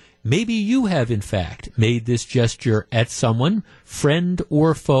happening. Maybe you have, in fact, made this gesture at someone, friend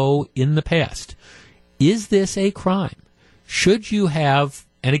or foe, in the past. Is this a crime? Should you have,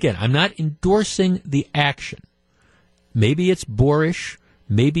 and again, I'm not endorsing the action. Maybe it's boorish,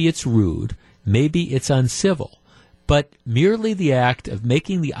 maybe it's rude, maybe it's uncivil, but merely the act of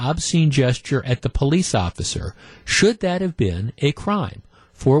making the obscene gesture at the police officer, should that have been a crime?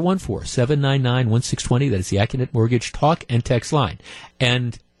 414-799-1620, that is the Acunet Mortgage talk and text line.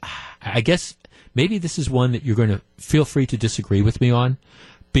 And I guess maybe this is one that you're going to feel free to disagree with me on,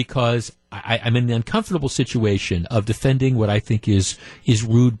 because I'm in the uncomfortable situation of defending what I think is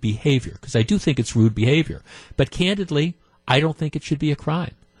rude behavior, because I do think it's rude behavior. But candidly, I don't think it should be a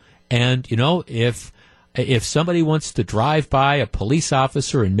crime. And, you know, if somebody wants to drive by a police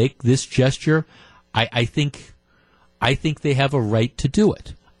officer and make this gesture, I think they have a right to do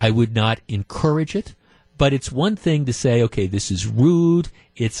it. I would not encourage it. But it's one thing to say, okay, this is rude,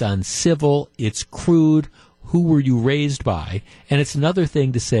 it's uncivil, it's crude, who were you raised by? And it's another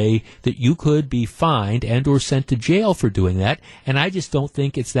thing to say that you could be fined and or sent to jail for doing that, and I just don't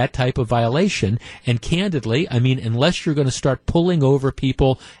think it's that type of violation. And candidly, I mean, unless you're going to start pulling over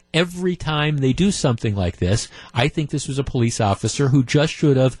people every time they do something like this, I think this was a police officer who just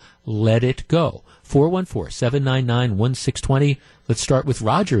should have let it go. 414-799-1620. Let's start with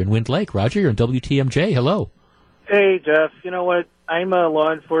Roger in Wind Lake. Roger, you're in WTMJ. Hello. Hey, Jeff. You know what? I'm a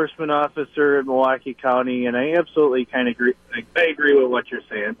law enforcement officer in Milwaukee County, and I absolutely kind of agree. I agree with what you're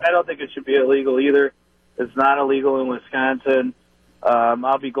saying. I don't think it should be illegal either. It's not illegal in Wisconsin.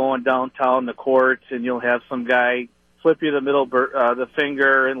 I'll be going downtown to court, and you'll have some guy flip you the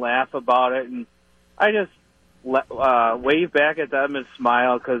finger and laugh about it, and I just wave back at them and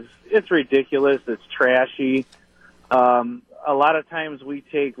smile because it's ridiculous. It's trashy. A lot of times we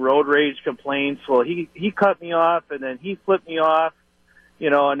take road rage complaints. Well, he cut me off and then he flipped me off, you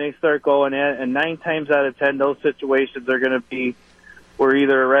know, and they start going in. And 9 times out of 10, those situations are going to be, we're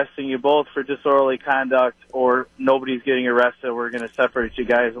either arresting you both for disorderly conduct or nobody's getting arrested. We're going to separate you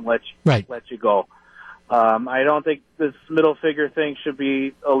guys and let you go. I don't think this middle figure thing should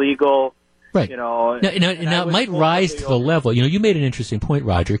be illegal. Right. You know, now it might rise to the level. You know, you made an interesting point,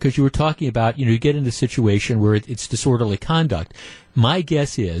 Roger, because you were talking about, you know, you get into a situation where it's disorderly conduct. My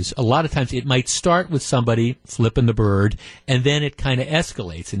guess is a lot of times it might start with somebody flipping the bird, and then it kind of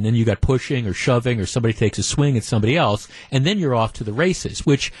escalates, and then you got pushing or shoving, or somebody takes a swing at somebody else, and then you're off to the races,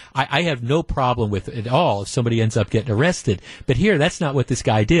 which I have no problem with at all if somebody ends up getting arrested. But here, that's not what this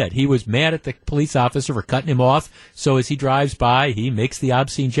guy did. He was mad at the police officer for cutting him off, so as he drives by, he makes the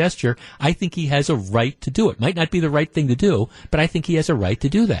obscene gesture. I think he has a right to do it. Might not be the right thing to do, but I think he has a right to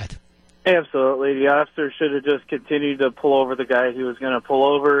do that. Absolutely. The officer should have just continued to pull over the guy he was going to pull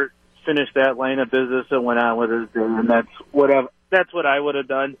over, finish that line of business, and went on with his day. And that's what that's what I would have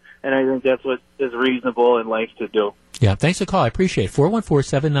done, and I think that's what is reasonable and life to do. Yeah, thanks for the call. I appreciate it.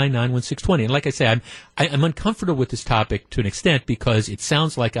 414-799-1620. And like I say, I'm uncomfortable with this topic to an extent because it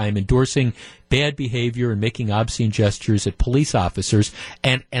sounds like I'm endorsing bad behavior and making obscene gestures at police officers,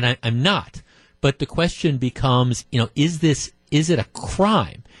 and I'm not. But the question becomes, is it a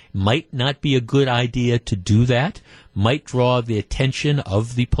crime? Might not be a good idea to do that. Might draw the attention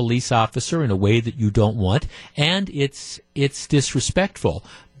of the police officer in a way that you don't want, and it's disrespectful.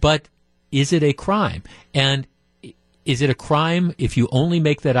 But is it a crime? And is it a crime if you only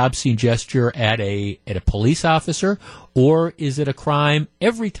make that obscene gesture at a police officer, or is it a crime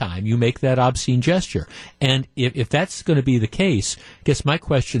every time you make that obscene gesture? And if that's going to be the case, I guess my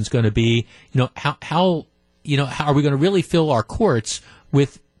question is going to be, how are we going to really fill our courts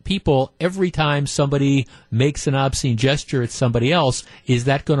with people every time somebody makes an obscene gesture at somebody else? Is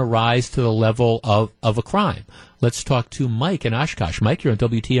that going to rise to the level of a crime? Let's talk to Mike in Oshkosh. Mike, you're on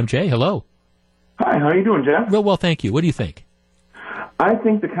WTMJ. Hello. Hi, how are you doing, Jeff? Real well, thank you. What do you think? I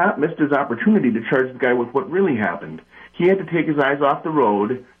think the cop missed his opportunity to charge the guy with what really happened. He had to take his eyes off the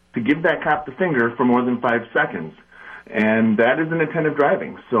road to give that cop the finger for more than 5 seconds, and that is inattentive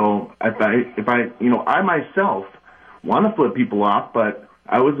driving. So if I myself want to flip people off, but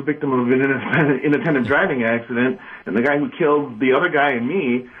I was a victim of an inattentive driving accident, and the guy who killed the other guy and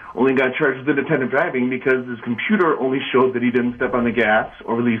me only got charged with inattentive driving because his computer only showed that he didn't step on the gas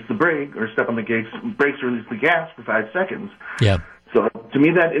or release the brake, or step on the brakes or release the gas for 5 seconds. Yeah. So to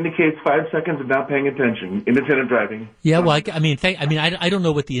me, that indicates 5 seconds of not paying attention, inattentive driving. Yeah, well, I don't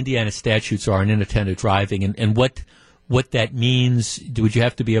know what the Indiana statutes are on inattentive driving, and what that means. Would you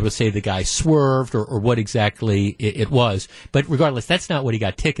have to be able to say the guy swerved or what exactly it was? But regardless, that's not what he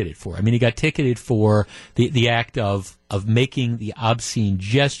got ticketed for. I mean, he got ticketed for the act of making the obscene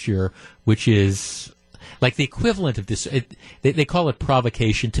gesture, which is like the equivalent of this. They call it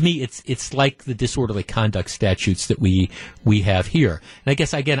provocation. To me, it's like the disorderly conduct statutes that we have here. And I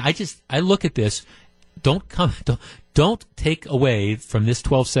guess, again, I look at this. Don't take away from this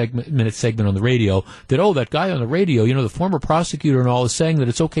 12-minute segment on the radio that, that guy on the radio, the former prosecutor and all, is saying that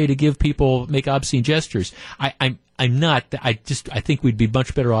it's okay to make obscene gestures. I'm not. I think we'd be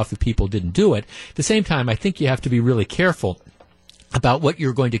much better off if people didn't do it. At the same time, I think you have to be really careful about what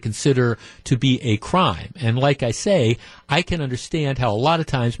you're going to consider to be a crime. And like I say, I can understand how a lot of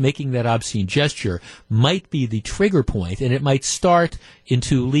times making that obscene gesture might be the trigger point, and it might start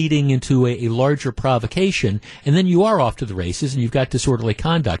leading into a larger provocation, and then you are off to the races and you've got disorderly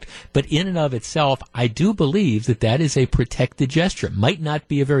conduct. But in and of itself, I do believe that is a protected gesture. It might not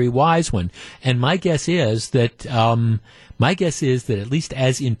be a very wise one. And my guess is that at least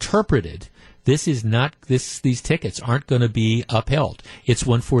as interpreted, these tickets aren't going to be upheld. It's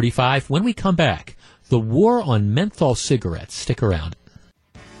 1:45. When we come back, the war on menthol cigarettes. Stick around.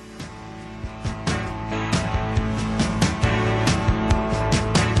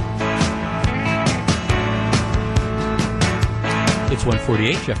 It's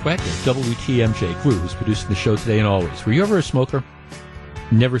 1:48. Jeff Wagner, WTMJ crew, who's producing the show today and always. Were you ever a smoker?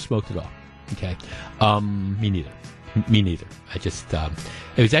 Never smoked at all. Okay. Me neither. Me neither.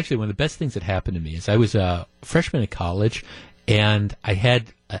 It was actually one of the best things that happened to me is I was a freshman in college, and I had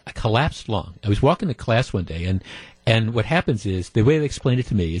a collapsed lung. I was walking to class one day, and what happens is, the way they explained it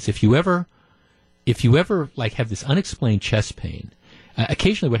to me is, if you ever like have this unexplained chest pain,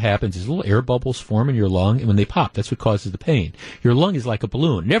 occasionally what happens is little air bubbles form in your lung, and when they pop, that's what causes the pain. Your lung is like a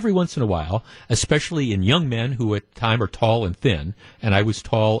balloon. And every once in a while, especially in young men who at time are tall and thin, and I was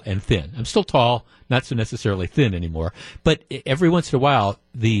tall and thin. I'm still tall, not so necessarily thin anymore. But every once in a while,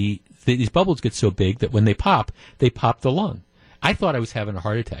 these bubbles get so big that when they pop the lung. I thought I was having a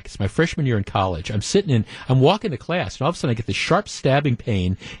heart attack. It's my freshman year in college. I'm walking to class, and all of a sudden I get this sharp stabbing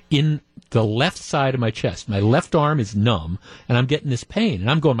pain in the left side of my chest. My left arm is numb, and I'm getting this pain. And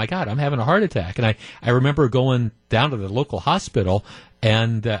I'm going, my God, I'm having a heart attack. And I remember going down to the local hospital,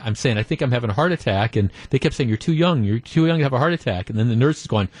 and I'm saying, I think I'm having a heart attack. And they kept saying, you're too young to have a heart attack. And then the nurse is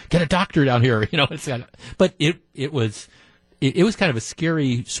going, get a doctor down here. But it was kind of a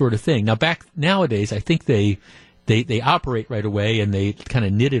scary sort of thing. Now, nowadays, I think they operate right away, and they kind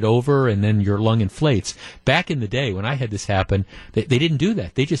of knit it over, and then your lung inflates. Back in the day when I had this happen, they didn't do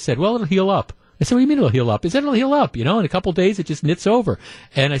that. They just said, well, it'll heal up. I said, what do you mean it'll heal up? He said, it'll heal up, in a couple of days it just knits over.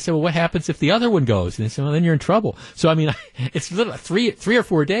 And I said, well, what happens if the other one goes? And they said, well, then you're in trouble. So, it's literally three or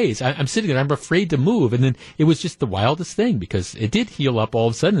 4 days. I'm sitting there, I'm afraid to move. And then it was just the wildest thing, because it did heal up all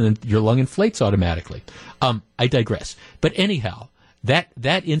of a sudden, and then your lung inflates automatically. I digress. But anyhow, that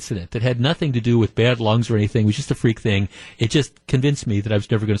incident that had nothing to do with bad lungs or anything was just a freak thing. It just convinced me that I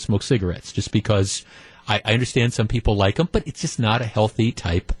was never going to smoke cigarettes, just because I understand some people like them, but it's just not a healthy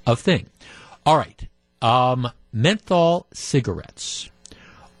type of thing. All right. Menthol cigarettes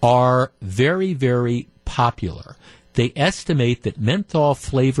are very, very popular. They estimate that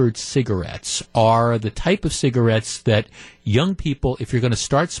menthol-flavored cigarettes are the type of cigarettes that young people, if you're going to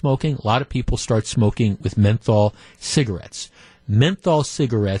start smoking, a lot of people start smoking with menthol cigarettes. Menthol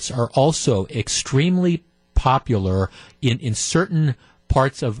cigarettes are also extremely popular in certain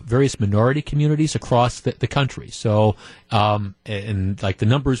parts of various minority communities across the country. So, and like the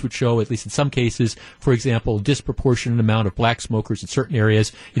numbers would show, at least in some cases, for example, a disproportionate amount of black smokers in certain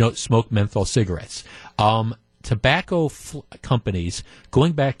areas, smoke menthol cigarettes. Tobacco companies,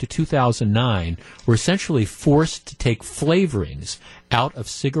 going back to 2009, were essentially forced to take flavorings out of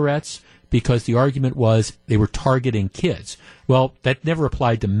cigarettes because the argument was they were targeting kids. Well, that never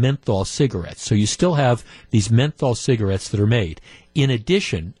applied to menthol cigarettes. So you still have these menthol cigarettes that are made. In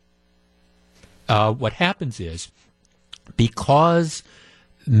addition, what happens is, because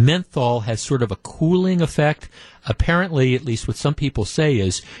menthol has sort of a cooling effect, apparently, at least what some people say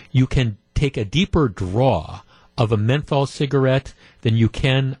is, you can take a deeper draw of a menthol cigarette than you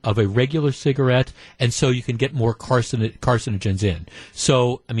can of a regular cigarette, and so you can get more carcinogens in.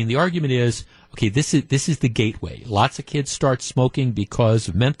 So, I mean, the argument is, okay, this is the gateway. Lots of kids start smoking because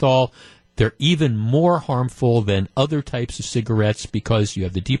of menthol. They're even more harmful than other types of cigarettes because you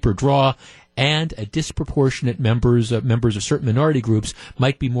have the deeper draw, and a disproportionate members of certain minority groups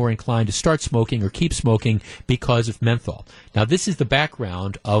might be more inclined to start smoking or keep smoking because of menthol. Now, this is the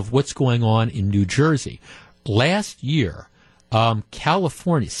background of what's going on in New Jersey. Last year,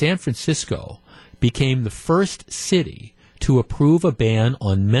 California, San Francisco, became the first city to approve a ban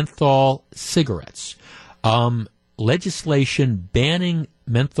on menthol cigarettes. Legislation banning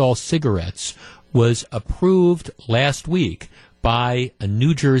menthol cigarettes was approved last week by a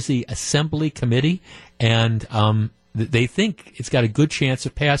New Jersey Assembly committee, and they think it's got a good chance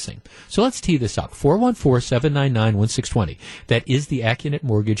of passing. So let's tee this up. 414-799-1620. That is the Acunet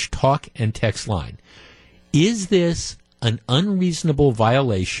Mortgage talk and text line. Is this an unreasonable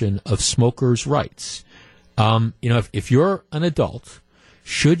violation of smokers' rights? If you're an adult,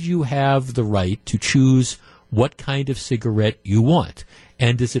 should you have the right to choose what kind of cigarette you want?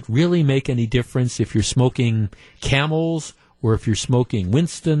 And does it really make any difference if you're smoking Camels, or if you're smoking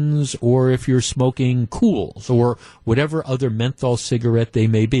Winston's, or if you're smoking Cools, or whatever other menthol cigarette they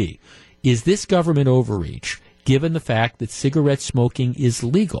may be? Is this government overreach, given the fact that cigarette smoking is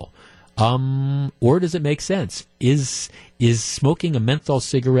legal? Or does it make sense? Is smoking a menthol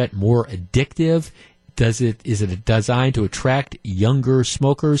cigarette more addictive? Is it designed to attract younger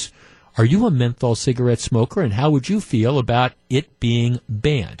smokers? Are you a menthol cigarette smoker, and how would you feel about it being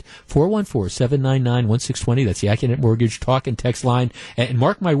banned? 414-799-1620. That's the Acunet Mortgage talk and text line. And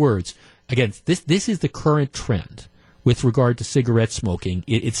mark my words, again, this is the current trend with regard to cigarette smoking.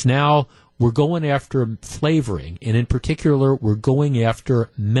 It's now, we're going after flavoring, and in particular, we're going after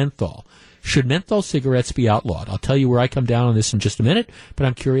menthol. Should menthol cigarettes be outlawed? I'll tell you where I come down on this in just a minute, but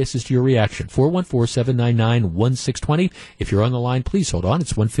I'm curious as to your reaction. 414-799-1620. If you're on the line, please hold on.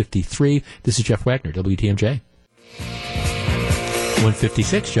 It's 153. This is Jeff Wagner, WTMJ.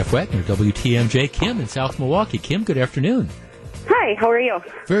 156, Jeff Wagner, WTMJ. Kim in South Milwaukee. Kim, good afternoon. Hi, how are you?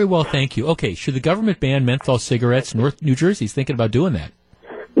 Very well, thank you. Okay, should the government ban menthol cigarettes? North New Jersey's thinking about doing that.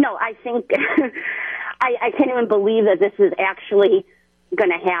 No, I think I can't even believe that this is actually going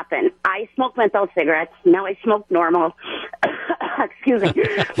to happen. I smoke menthol cigarettes. Now I smoke normal. Excuse me.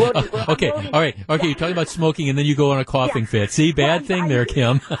 Okay, all right. Okay, you're talking about smoking, and then you go on a coughing fit. See, bad thing there,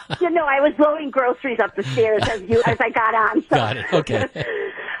 Kim. I was loading groceries up the stairs as I got on. So. Got it. Okay.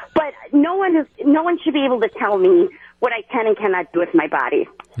 But no one should be able to tell me what I can and cannot do with my body.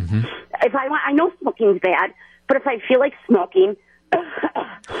 Mm-hmm. If I want, I know smoking's bad, but if I feel like smoking.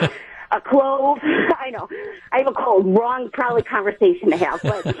 A clove, I know, I have a cold, wrong probably conversation to have,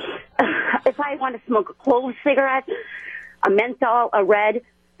 but if I want to smoke a clove cigarette, a menthol, a red,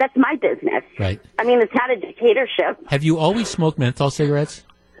 that's my business. Right. I mean, it's not a dictatorship. Have you always smoked menthol cigarettes?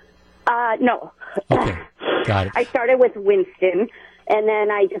 No. Okay, got it. I started with Winston, and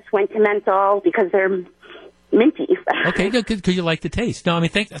then I just went to menthol because they're minty. Okay, good, because you like the taste. No, I mean,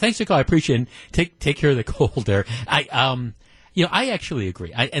 thanks for the call. I appreciate it. Take care of the cold there. I actually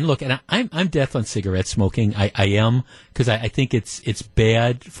agree. I'm death on cigarette smoking. I am, because I think it's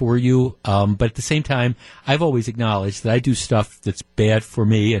bad for you. But at the same time, I've always acknowledged that I do stuff that's bad for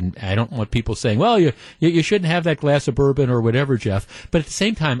me, and I don't want people saying, well, you shouldn't have that glass of bourbon or whatever, Jeff. But at the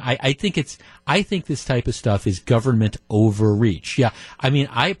same time, I think this type of stuff is government overreach. Yeah. I mean,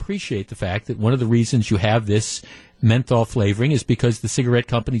 I appreciate the fact that one of the reasons you have this menthol flavoring is because the cigarette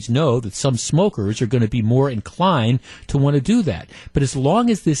companies know that some smokers are going to be more inclined to want to do that. But as long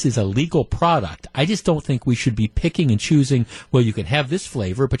as this is a legal product, I just don't think we should be picking and choosing, well, you can have this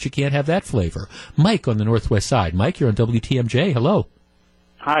flavor, but you can't have that flavor. Mike on the Northwest Side. Mike, you're on WTMJ. Hello.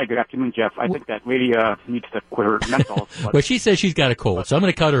 Hi, good afternoon, Jeff. I think that lady needs to quit her menthol. Well, she says she's got a cold, so I'm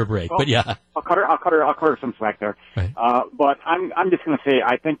going to cut her a break. But yeah, I'll cut her some slack there. Right. But I'm just going to say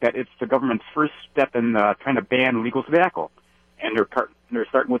I think that it's the government's first step in trying to ban legal tobacco, and they're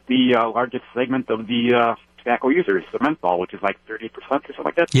starting with the largest segment of the tobacco users, the menthol, which is like 30% or something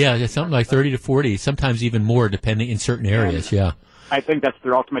like that. Yeah, it's something like 30 to 40, sometimes even more, depending in certain areas. Yeah. I think that's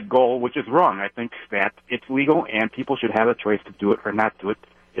their ultimate goal, which is wrong. I think that it's legal and people should have a choice to do it or not do it.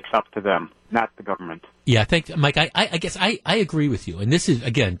 It's up to them, not the government. Yeah, thanks, Mike. I guess I agree with you. And this is,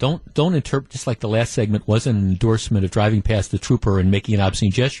 again, don't interpret, just like the last segment wasn't an endorsement of driving past the trooper and making an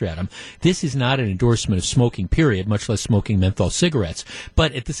obscene gesture at him. This is not an endorsement of smoking, period, much less smoking menthol cigarettes.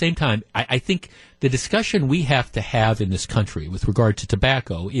 But at the same time, I think the discussion we have to have in this country with regard to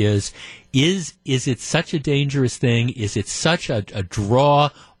tobacco is it such a dangerous thing? Is it such a draw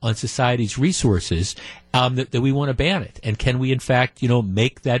on society's resources that we want to ban it? And can we, in fact,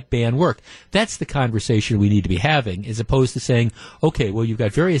 make that ban work? That's the conversation we need to be having, as opposed to saying, okay, well, you've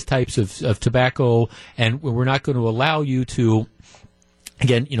got various types of tobacco, and we're not going to allow you to,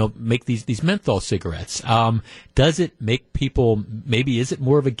 again, make these menthol cigarettes. Does it make people, maybe is it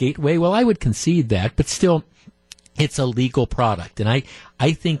more of a gateway? Well, I would concede that, but still, it's a legal product. And I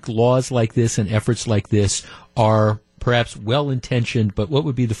think laws like this and efforts like this are perhaps well-intentioned, but what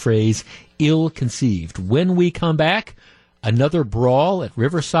would be the phrase? Ill-conceived. When we come back, another brawl at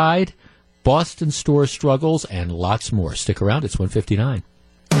Riverside, Boston store struggles, and lots more. Stick around. It's 1:59.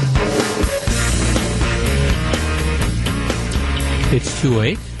 It's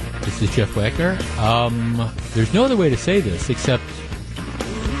 2:08. This is Jeff Wagner. There's no other way to say this except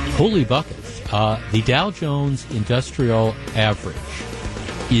holy buckets. The Dow Jones Industrial Average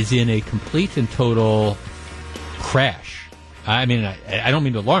is in a complete and total crash. I mean, I don't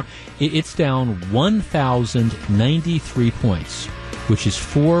mean to alarm. It's down 1,093 points, which is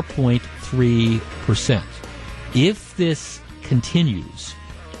 4.3%. If this continues,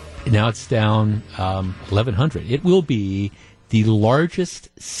 now it's down 1,100. It will be the largest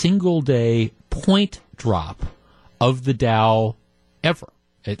single-day point drop of the Dow ever,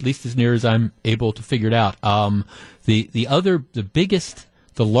 at least as near as I'm able to figure it out.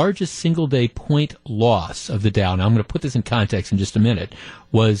 The largest single-day point loss of the Dow, now I'm going to put this in context in just a minute,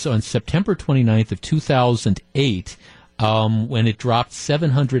 was on September 29th of 2008, when it dropped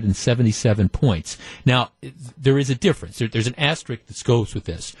 777 points. Now, there is a difference. There's an asterisk that goes with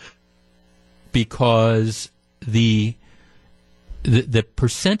this, because the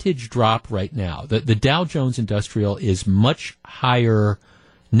percentage drop right now, the Dow Jones Industrial is much higher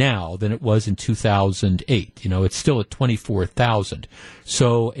now than it was in 2008. It's still at 24,000.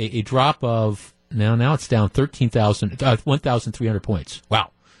 So a drop of, now it's down 1,300 points.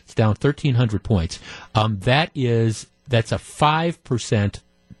 Wow. It's down 1,300 points. That's a 5%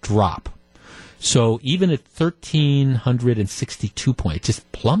 drop. So even at 1,362 points, just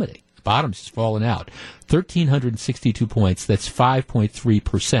plummeting. The bottom's just falling out. 1,362 points, that's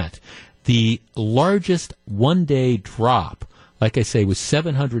 5.3%. The largest one-day drop, like I say, was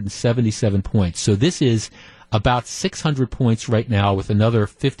 777 points. So this is about 600 points right now with another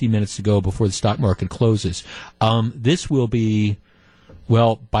 50 minutes to go before the stock market closes. This will be,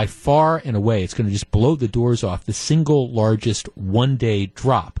 well, by far and away, it's going to just blow the doors off the single largest one-day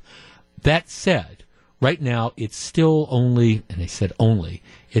drop. That said, right now it's still only, and I said only,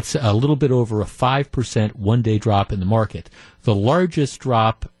 it's a little bit over a 5% one-day drop in the market. The largest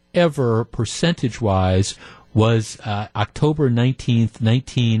drop ever, percentage-wise, was October 19th,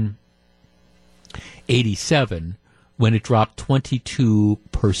 1987, when it dropped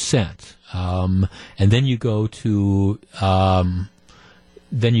 22%. And then you go to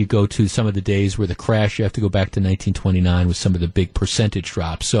some of the days where the crash, you have to go back to 1929 with some of the big percentage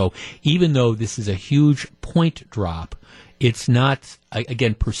drops. So even though this is a huge point drop, it's not,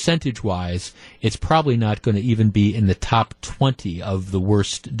 again, percentage-wise, it's probably not going to even be in the top 20 of the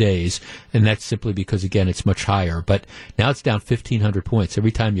worst days, and that's simply because, again, it's much higher. But now it's down 1,500 points. Every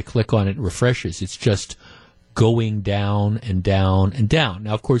time you click on it, it refreshes. It's just going down and down and down.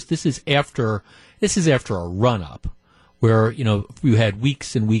 Now, of course, this is after a run-up where, you had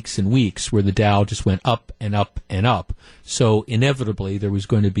weeks and weeks and weeks where the Dow just went up and up and up. So inevitably there was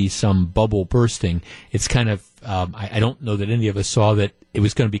going to be some bubble bursting. It's kind of, I don't know that any of us saw that it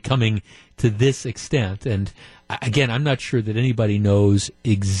was going to be coming to this extent. And again, I'm not sure that anybody knows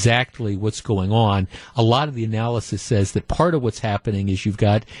exactly what's going on. A lot of the analysis says that part of what's happening is you've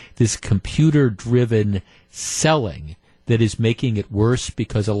got this computer-driven selling that is making it worse,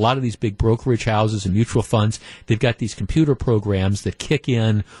 because a lot of these big brokerage houses and mutual funds, they've got these computer programs that kick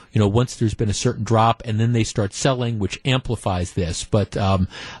in, once there's been a certain drop, and then they start selling, which amplifies this. But a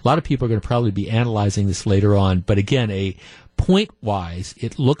lot of people are going to probably be analyzing this later on. But again, point-wise,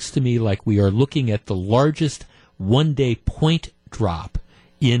 it looks to me like we are looking at the largest one-day point drop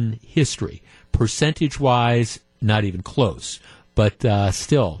in history. Percentage-wise, not even close, but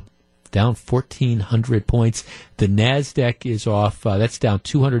still down 1,400 points. The NASDAQ is off. That's down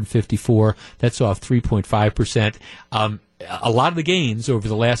 254. That's off 3.5%. A lot of the gains over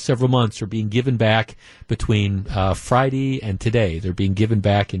the last several months are being given back between Friday and today. They're being given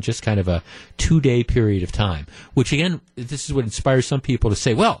back in just kind of a 2-day period of time, which, again, this is what inspires some people to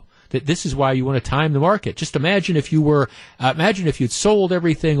say, well, this is why you want to time the market. Just imagine if you'd sold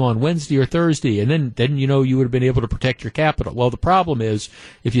everything on Wednesday or Thursday, and then you would have been able to protect your capital. Well, the problem is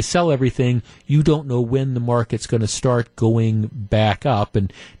if you sell everything, you don't know when the market's going to start going back up.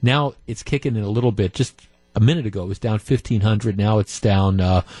 And now it's kicking in a little bit. Just a minute ago, it was down 1,500. Now it's down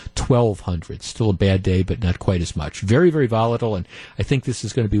 1,200. Still a bad day, but not quite as much. Very, very volatile. And I think this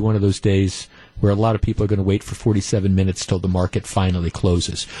is going to be one of those days where a lot of people are going to wait for 47 minutes till the market finally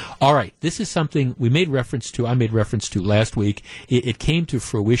closes. All right, this is something I made reference to last week. It came to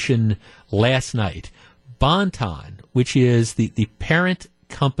fruition last night. Bon-Ton, which is the parent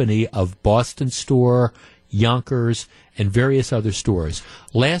company of Boston Store, Yonkers, and various other stores.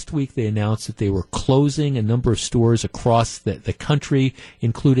 Last week they announced that they were closing a number of stores across the country,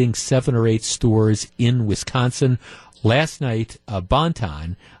 including 7 or 8 stores in Wisconsin. Last night,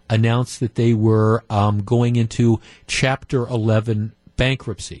 Bon-Ton announced that they were going into Chapter 11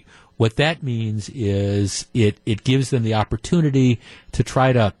 bankruptcy. What that means is it gives them the opportunity to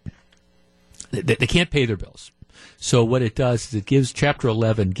try to – they can't pay their bills. So what it does is it gives Chapter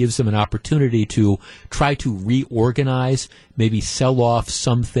 11 gives them an opportunity to try to reorganize, maybe sell off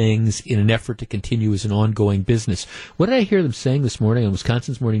some things in an effort to continue as an ongoing business. What did I hear them saying this morning on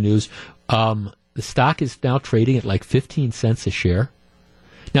Wisconsin's Morning News? The stock is now trading at like 15 cents a share.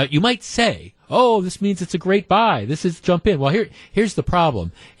 Now, you might say, oh, this means it's a great buy. This is jump in. Well, here's the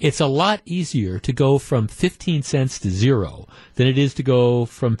problem. It's a lot easier to go from 15 cents to zero than it is to go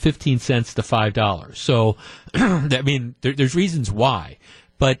from 15 cents to $5. So, there's reasons why.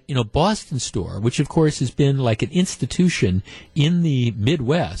 But, Boston Store, which, of course, has been like an institution in the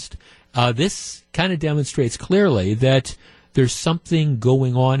Midwest, this kind of demonstrates clearly that there's something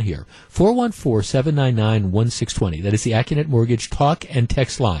going on here. 414-799-1620. That is the Acunet Mortgage talk and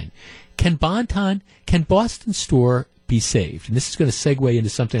text line. Can Boston Store be saved? And this is going to segue into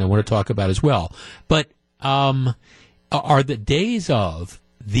something I want to talk about as well. But are the days of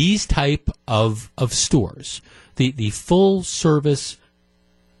these type of stores, the full service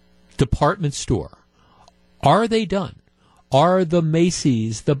department store, are they done? Are the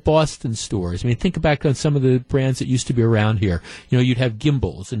Macy's, the Boston stores? Think back on some of the brands that used to be around here. You'd have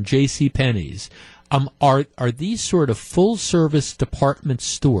Gimbels and J.C. Penney's. Are these sort of full-service department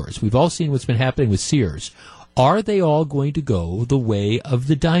stores? We've all seen what's been happening with Sears. Are they all going to go the way of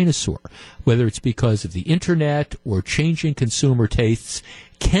the dinosaur? Whether it's because of the Internet or changing consumer tastes,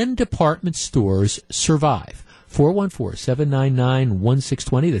 can department stores survive?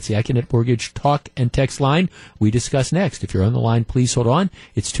 414-799-1620. That's the Acunet Mortgage talk and text line. We discuss next. If you're on the line, please hold on.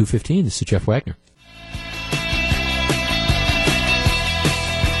 It's 2:15. This is Jeff Wagner.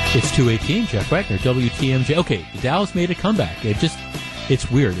 It's 2:18. Jeff Wagner, WTMJ. Okay, the Dow's made a comeback.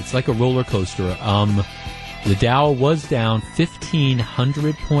 It's weird. It's like a roller coaster. The Dow was down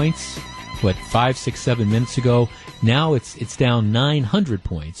 1,500 points, 5, 6, 7 minutes ago. Now it's down 900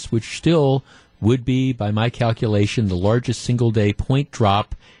 points, which still would be, by my calculation, the largest single-day point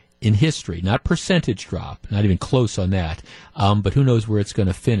drop in history. Not percentage drop, not even close on that. But who knows where it's going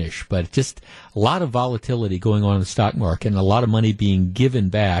to finish. But just a lot of volatility going on in the stock market and a lot of money being given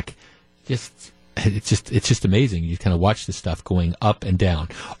back. It's just amazing. You kind of watch this stuff going up and down.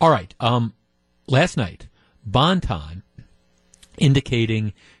 All right. Last night, Bon-Ton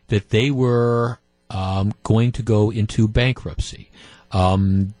indicating that they were going to go into bankruptcy.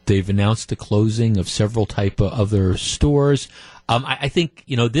 They've announced the closing of several type of other stores. I think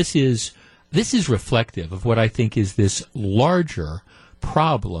this is reflective of what I think is this larger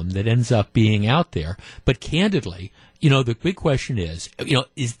problem that ends up being out there. But candidly, the big question is,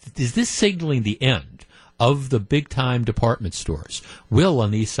 is this signaling the end of the big-time department stores? Will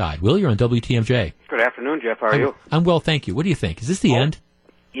on the east side. Will, you're on WTMJ. Good afternoon, Jeff. How are you? I'm well, thank you. What do you think? Is this the end?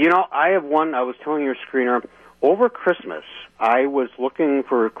 I have one. I was telling your screener, over Christmas, I was looking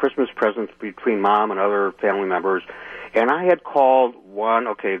for Christmas presents between Mom and other family members, and I had called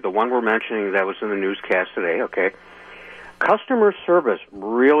the one we're mentioning that was in the newscast today, Customer service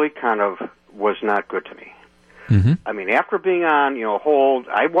really kind of was not good to me. Mm-hmm. I mean, after being on, hold,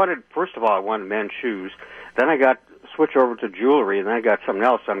 first of all, I wanted men's shoes. Then I got switch over to jewelry, and then I got something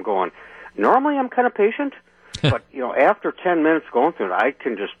else. I'm going, normally I'm kind of patient, but, after 10 minutes going through it, I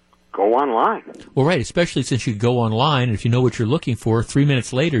can just go online. Well, right, especially since you go online, and if you know what you're looking for, 3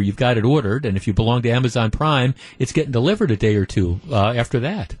 minutes later, you've got it ordered, and if you belong to Amazon Prime, it's getting delivered a day or two after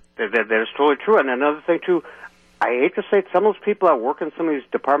that. That is totally true. And another thing, too, I hate to say it, some of those people that work in some of these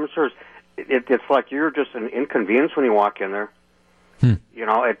department stores, it's like you're just an inconvenience when you walk in there.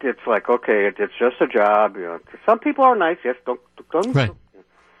 It's like, okay, it's just a job. Some people are nice, yes, don't right.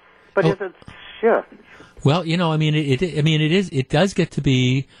 But yeah. Well, it does get to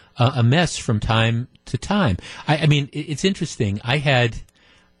be a mess from time to time. It's interesting. I'm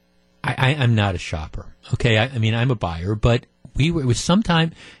not a shopper. Okay. I'm a buyer, but it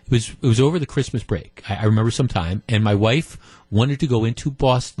was over the Christmas break. I remember sometime, and my wife wanted to go into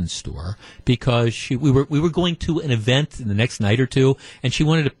Boston store because we were going to an event in the next night or two, and she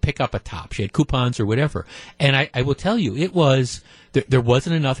wanted to pick up a top. She had coupons or whatever. And I will tell you, there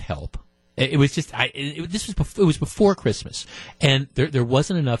wasn't enough help. It was just it was before Christmas, and there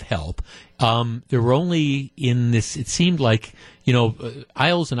wasn't enough help. There were only it seemed like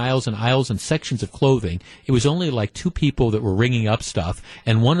aisles and aisles and aisles and sections of clothing. It was only like two people that were ringing up stuff,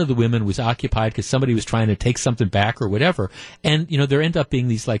 and one of the women was occupied because somebody was trying to take something back or whatever. And there end up being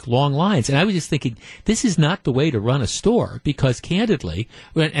these like long lines. And I was just thinking, this is not the way to run a store, because candidly,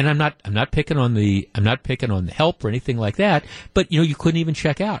 and I'm not picking on the help or anything like that, but you couldn't even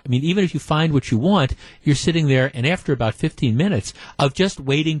check out. Even if you find what you want, you're sitting there, and after about 15 minutes of just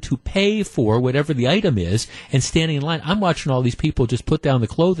waiting to pay for whatever the item is and standing in line, I'm watching all these people just put down the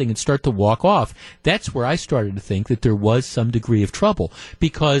clothing and start to walk off. That's where I started to think that there was some degree of trouble,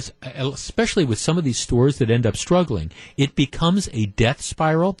 because especially with some of these stores that end up struggling, it becomes a death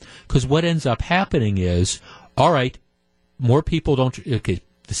spiral, because what ends up happening is, all right, more people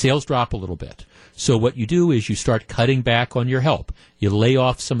the sales drop a little bit. So what you do is you start cutting back on your help. You lay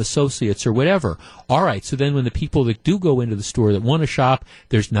off some associates or whatever. All right, so then when the people that do go into the store that want to shop,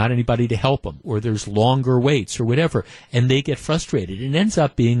 there's not anybody to help them, or there's longer waits or whatever, and they get frustrated. It ends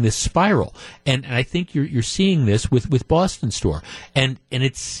up being this spiral. And I think you're seeing this with Boston store. And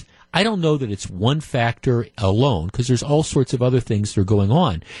it's, I don't know that it's one factor alone, because there's all sorts of other things that are going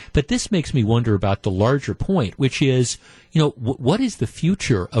on. But this makes me wonder about the larger point, which is, what is the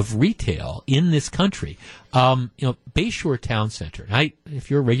future of retail in this country? Bayshore Town Center.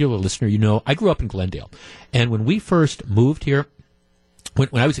 If you're a regular listener, I grew up in Glendale. And when we first moved here, when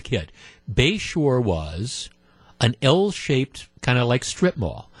I was a kid, Bayshore was an L-shaped kind of like strip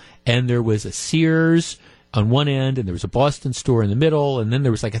mall. And there was a Sears on one end, and there was a Boston store in the middle, and then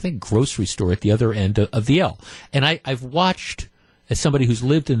there was, grocery store at the other end of the L. And I've watched, as somebody who's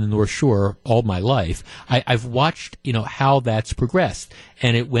lived in the North Shore all my life, I've watched, how that's progressed.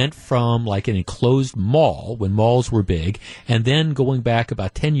 And it went from like an enclosed mall when malls were big, and then going back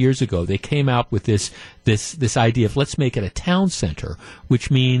about 10 years ago, they came out with this idea of let's make it a town center, which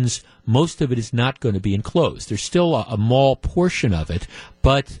means most of it is not going to be enclosed. There's still a mall portion of it,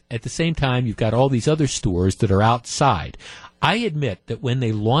 but at the same time, you've got all these other stores that are outside. I admit that when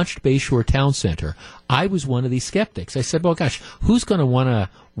they launched Bayshore Town Center, I was one of these skeptics. I said, well, gosh, who's going to want to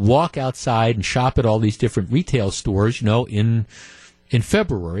walk outside and shop at all these different retail stores, in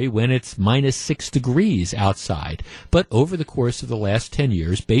February when it's minus 6 degrees outside? But over the course of the last 10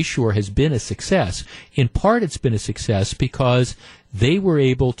 years, Bayshore has been a success. In part, it's been a success because they were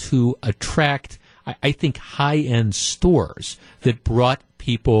able to attract, I think, high-end stores that brought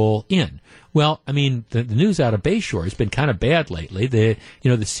people in. Well, the news out of Bayshore has been kind of bad lately. The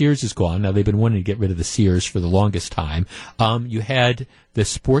Sears is gone. Now, they've been wanting to get rid of the Sears for the longest time. You had the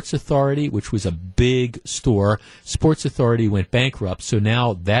Sports Authority, which was a big store. Sports Authority went bankrupt, so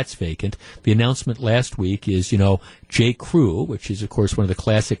now that's vacant. The announcement last week is, J. Crew, which is, of course, one of the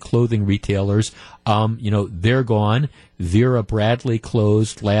classic clothing retailers, they're gone. Vera Bradley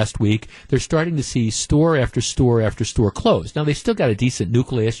closed last week. They're starting to see store after store after store close. Now, they still got a decent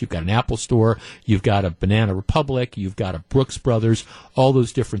nucleus. You've got an Apple store, you've got a Banana Republic, you've got a Brooks Brothers, all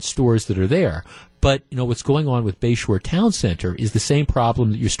those different stores that are there. But, what's going on with Bayshore Town Center is the same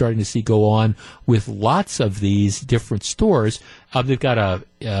problem that you're starting to see go on with lots of these different stores. They've got a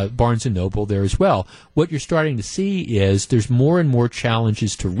Barnes & Noble there as well. What you're starting to see is there's more and more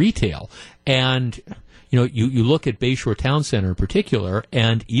challenges to retail. And, you look at Bayshore Town Center in particular,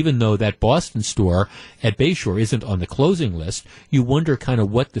 and even though that Boston store at Bayshore isn't on the closing list, you wonder kind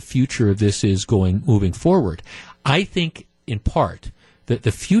of what the future of this is moving forward. I think, in part, that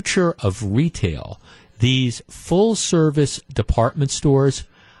the future of retail, these full-service department stores,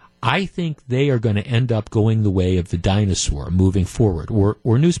 I think they are going to end up going the way of the dinosaur moving forward,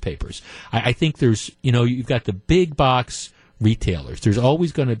 or newspapers. I think there's, you've got the big box retailers. There's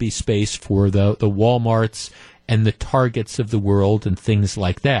always going to be space for the Walmarts and the Targets of the world and things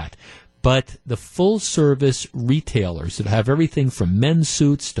like that. But the full-service retailers that have everything from men's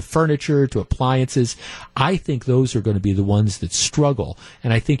suits to furniture to appliances, I think those are going to be the ones that struggle.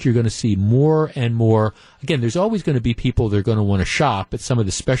 And I think you're going to see more and more. Again, there's always going to be people that are going to want to shop at some of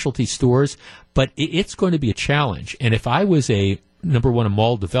the specialty stores, but it's going to be a challenge. And if I was a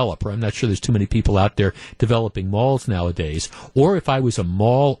mall developer, I'm not sure there's too many people out there developing malls nowadays, or if I was a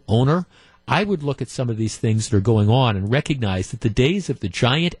mall owner, I would look at some of these things that are going on and recognize that the days of the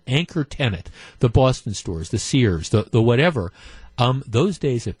giant anchor tenant, the Boston stores, the Sears, the whatever, those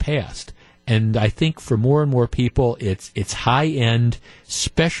days have passed. And I think for more and more people, it's high-end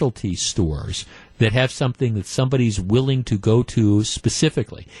specialty stores that have something that somebody's willing to go to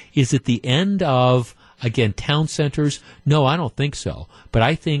specifically. Is it the end of, again, town centers? No, I don't think so. But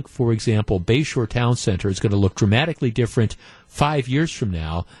I think, for example, Bayshore Town Center is going to look dramatically different 5 years from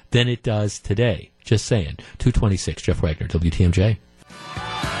now than it does today. Just saying. 226, Jeff Wagner, WTMJ.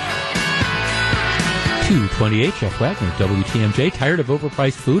 228, Jeff Wagner, WTMJ. Tired of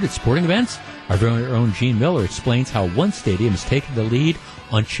overpriced food at sporting events? Our very own Gene Miller explains how one stadium has taken the lead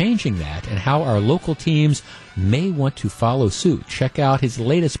on changing that and how our local teams may want to follow suit. Check out his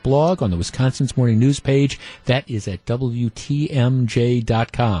latest blog on the Wisconsin's Morning News page. That is at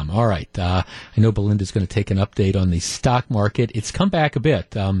WTMJ.com. All right. I know Belinda's going to take an update on the stock market. It's come back a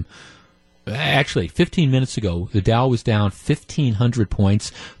bit. Actually, 15 minutes ago, the Dow was down 1,500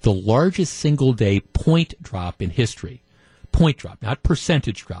 points, the largest single-day point drop in history. Point drop, not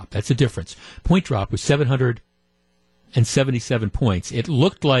percentage drop. That's a difference. Point drop was 777 points. It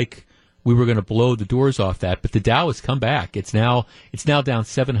looked like we were going to blow the doors off that, but the Dow has come back. It's now down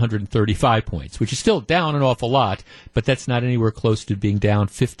 735 points, which is still down an awful lot, but that's not anywhere close to being down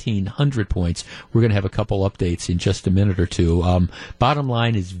 1,500 points. We're going to have a couple updates in just a minute or two. Bottom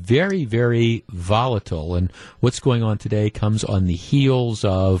line is very, very volatile, and what's going on today comes on the heels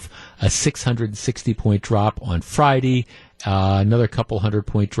of a 660-point drop on Friday, another couple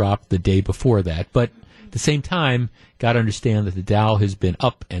 100-point drop the day before that. But at the same time, got to understand that the Dow has been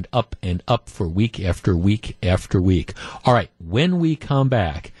up and up and up for week after week after week. All right, when we come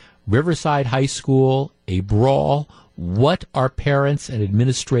back, Riverside High School, a brawl. What are parents and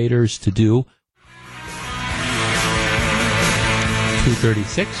administrators to do?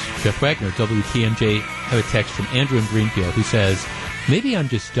 236, Jeff Wagner, WTMJ. Have a text from Andrew in Greenfield who says, maybe I'm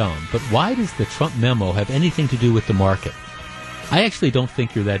just dumb, but why does the Trump memo have anything to do with the market? I actually don't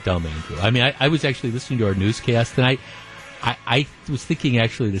think you're that dumb, Andrew. I mean, I was actually listening to our newscast tonight. I was thinking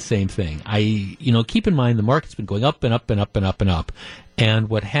actually the same thing. Keep in mind the market's been going up and up and up and up and up. And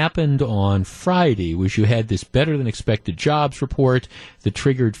what happened on Friday was you had this better than expected jobs report that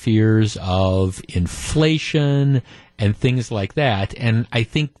triggered fears of inflation and things like that. And I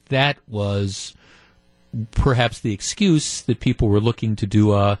think that was perhaps the excuse that people were looking to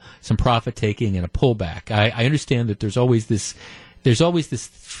do some profit taking and a pullback. I understand that there's always this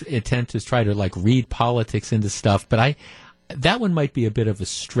intent to try to read politics into stuff, but that one might be a bit of a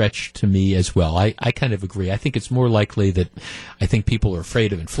stretch to me as well. I kind of agree. I think it's more likely that I think people are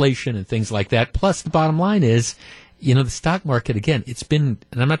afraid of inflation and things like that. Plus, the bottom line is, the stock market, again, it's been,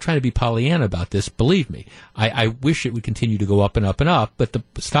 and I'm not trying to be Pollyanna about this, believe me, I wish it would continue to go up and up and up, but the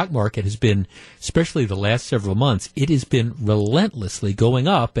stock market has been, especially the last several months, it has been relentlessly going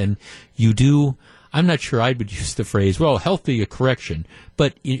up, and I'm not sure I would use the phrase, healthy a correction,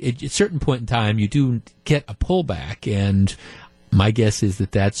 but at a certain point in time, you do get a pullback, and my guess is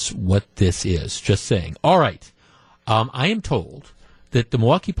that that's what this is. Just saying. All right. I am told that the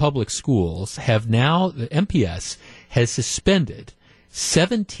Milwaukee Public Schools the MPS has suspended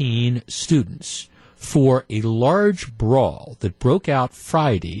 17 students for a large brawl that broke out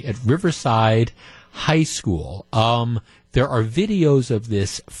Friday at Riverside High School. There are videos of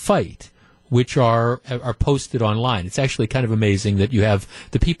this fight which are posted online. It's actually kind of amazing that you have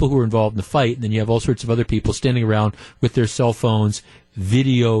the people who are involved in the fight, and then you have all sorts of other people standing around with their cell phones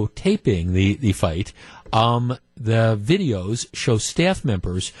videotaping the fight. The videos show staff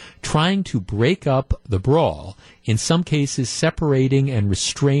members trying to break up the brawl, in some cases separating and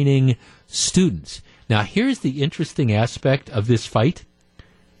restraining students. Now, here's the interesting aspect of this fight.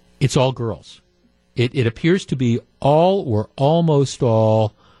 It's all girls. It appears to be all or almost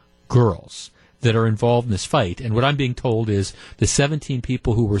all girls that are involved in this fight. And what I'm being told is the 17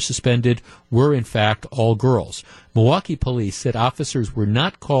 people who were suspended were, in fact, all girls. Milwaukee police said officers were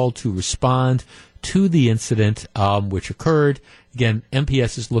not called to respond to the incident which occurred. Again,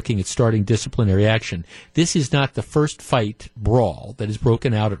 MPS is looking at starting disciplinary action. This is not the first fight brawl that is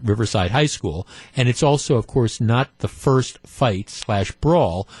broken out at Riverside High School, and it's also, of course, not the first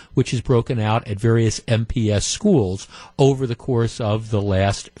fight/brawl which is broken out at various MPS schools over the course of the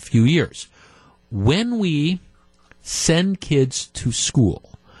last few years. When we send kids to school,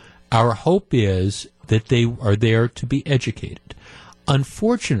 our hope is that they are there to be educated.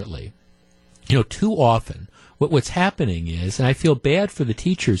 Unfortunately, too often, what's happening is, and I feel bad for the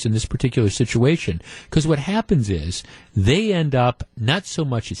teachers in this particular situation, because what happens is they end up not so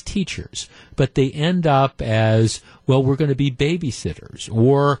much as teachers, but they end up as, well, we're going to be babysitters,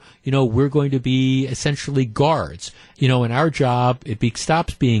 or, we're going to be essentially guards. In our job, it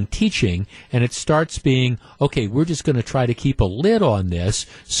stops being teaching, and it starts being, okay, we're just going to try to keep a lid on this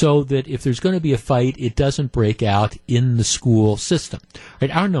so that if there's going to be a fight, it doesn't break out in the school system.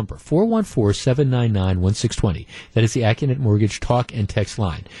 Right, our number, 414-799-1620. That is the Acunet Mortgage talk and text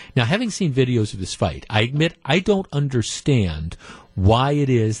line. Now, having seen videos of this fight, I admit I don't understand why it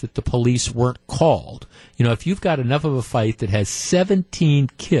is that the police weren't called. If you've got enough of a fight that has 17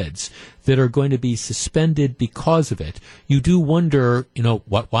 kids that are going to be suspended because of it, you do wonder,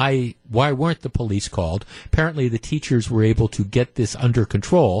 why weren't the police called? Apparently the teachers were able to get this under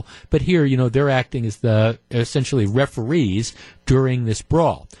control, but here, they're acting as the essentially referees during this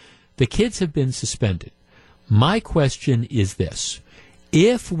brawl. The kids have been suspended. My question is this: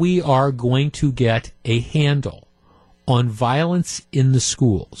 if we are going to get a handle on violence in the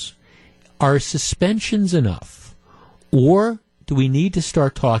schools, are suspensions enough? Or do we need to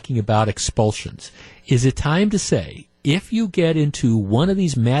start talking about expulsions? Is it time to say, if you get into one of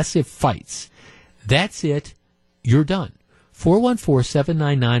these massive fights, that's it, you're done?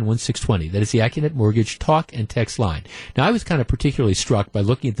 414-799-1620. That is the Acunet Mortgage talk and text line. Now, I was kind of particularly struck by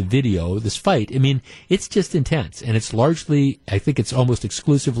looking at the video of this fight. I mean, it's just intense, and it's largely, I think it's almost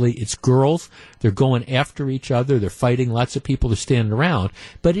exclusively, it's girls. They're going after each other. They're fighting. Lots of people are standing around.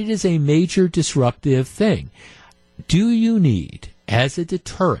 But it is a major disruptive thing. Do you need, as a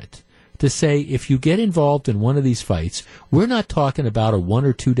deterrent, to say, if you get involved in one of these fights, we're not talking about a 1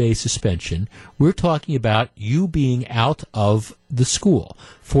 or 2 day suspension. We're talking about you being out of the school.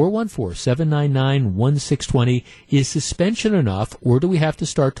 414-799-1620. Is suspension enough, or do we have to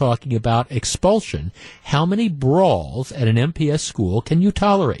start talking about expulsion? How many brawls at an MPS school can you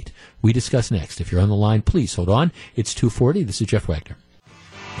tolerate? We discuss next. If you're on the line, please hold on. It's 2:40. This is Jeff Wagner.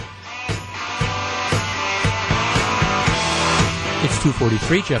 It's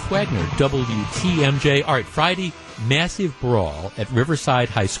 2:43. Jeff Wagner, WTMJ. All right, Friday, massive brawl at Riverside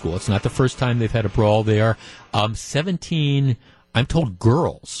High School. It's not the first time they've had a brawl there. 17, I'm told,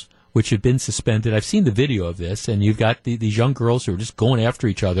 girls, which have been suspended. I've seen the video of this, and you've got these young girls who are just going after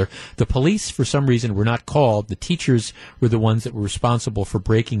each other. The police, for some reason, were not called. The teachers were the ones that were responsible for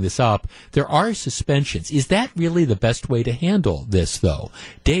breaking this up. There are suspensions. Is that really the best way to handle this, though?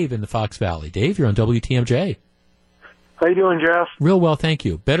 Dave in the Fox Valley. Dave, you're on WTMJ. How you doing, Jeff? Real well, thank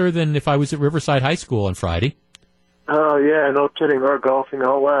you. Better than if I was at Riverside High School on Friday. Oh, yeah, no kidding. Or golfing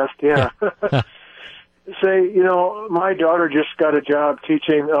out west, yeah. Say, my daughter just got a job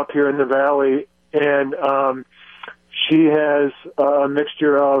teaching up here in the valley, and she has a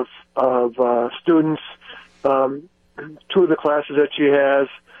mixture of students. 2 of the classes that she has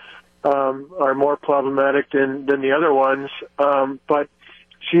are more problematic than the other ones, but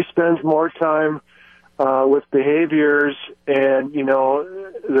she spends more time with behaviors and,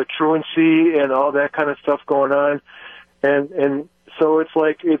 the truancy and all that kind of stuff going on. And so it's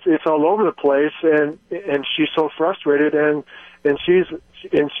like, it's all over the place, and she's so frustrated, and she's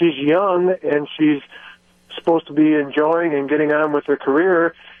young, and she's supposed to be enjoying and getting on with her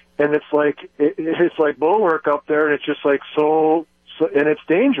career. And it's like, it's like bulwark up there, and it's just like so and it's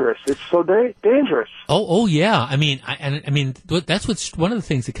dangerous. It's so dangerous. Oh, yeah. I mean, that's what's one of the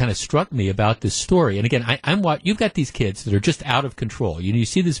things that kind of struck me about this story. And again, you've got these kids that are just out of control. You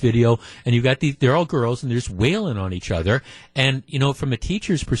see this video, and you've got they're all girls, and they're just wailing on each other. And from a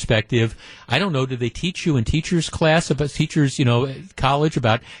teacher's perspective, I don't know. Do they teach you in teachers' class college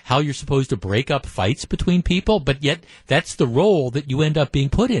about how you're supposed to break up fights between people? But yet, that's the role that you end up being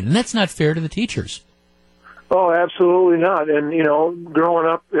put in, and that's not fair to the teachers. Oh, absolutely not. And, growing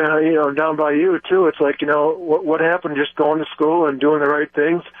up, down by you, too, it's like, what happened just going to school and doing the right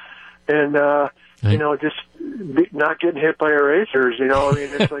things and, just not getting hit by erasers,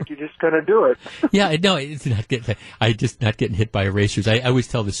 it's like you just kind of do it. Yeah, no, it's not not getting hit by erasers. I always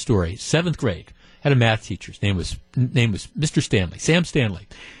tell this story. 7th grade, had a math teacher. His name was Mr. Stanley, Sam Stanley.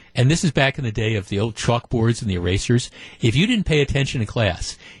 And this is back in the day of the old chalkboards and the erasers. If you didn't pay attention in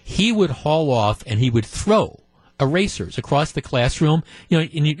class, he would haul off and he would throw erasers across the classroom.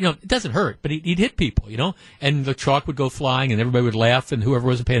 It doesn't hurt, but he'd hit people, and the chalk would go flying and everybody would laugh and whoever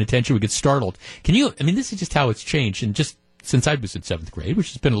wasn't paying attention would get startled. This is just how it's changed. And just since I was in 7th grade,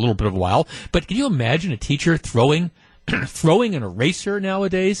 which has been a little bit of a while, but can you imagine a teacher throwing an eraser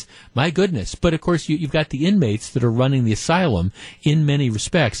nowadays? My goodness. But of course, you've got the inmates that are running the asylum in many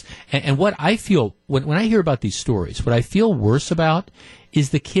respects. And what I feel, when I hear about these stories, what I feel worse about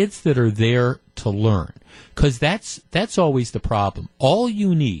is the kids that are there to learn. Because that's always the problem. All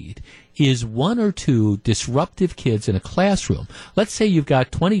you need is 1 or 2 disruptive kids in a classroom. Let's say you've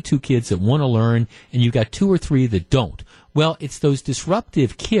got 22 kids that want to learn and you've got 2 or 3 that don't. Well, it's those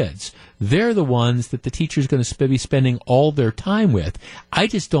disruptive kids. They're the ones that the teacher's going to be spending all their time with.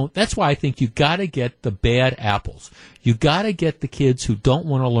 That's why I think you got to get the bad apples. You got to get the kids who don't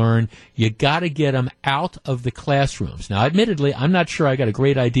want to learn. You got to get them out of the classrooms. Now, admittedly, I'm not sure I got a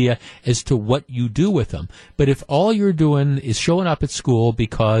great idea as to what you do with them. But if all you're doing is showing up at school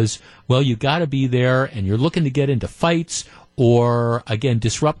because, well, you got to be there and you're looking to get into fights or, again,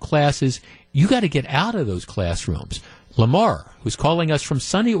 disrupt classes, you got to get out of those classrooms. Lamar, who's calling us from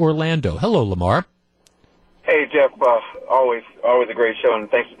sunny Orlando. Hello, Lamar. Hey, Jeff. Always a great show, and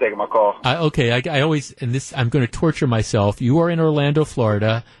thanks for taking my call. I always, and this, I'm going to torture myself. You are in Orlando,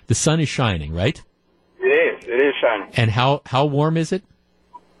 Florida. The sun is shining, right? It is shining. And how warm is it?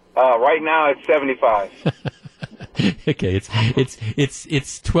 Right now it's 75. Okay,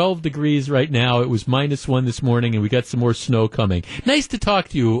 it's 12 degrees right now. It was -1 this morning, and we got some more snow coming. Nice to talk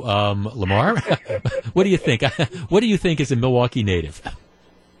to you, Lamar. What do you think? What do you think as a Milwaukee native?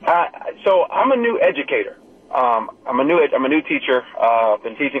 So I'm a new educator. I'm a new teacher.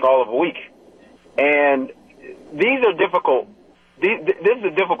 Been teaching all of a week, and these are difficult. This is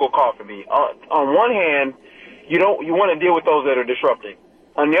a difficult call for me. On one hand, you want to deal with those that are disrupting.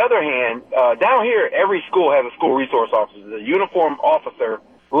 On the other hand, down here, every school has a school resource officer, a uniformed officer,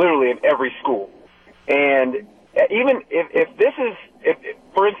 literally in every school. And even if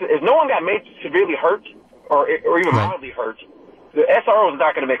for instance, if no one got made severely hurt or even mildly hurt, the SRO is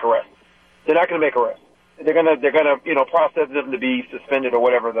not going to make arrests. They're not going to make arrests. They're gonna process them to be suspended or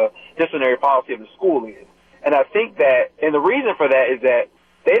whatever the disciplinary policy of the school is. And I think that, and the reason for that is that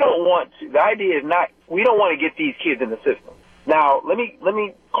they don't want to. The idea is not. We don't want to get these kids in the system. Now, let me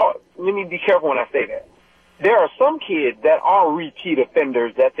be careful when I say that. There are some kids that are repeat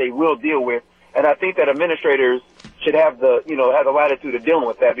offenders that they will deal with, and I think that administrators should have the latitude of dealing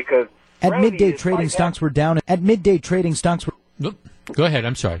with that because at midday trading stocks were down. At midday trading stocks were. Go ahead.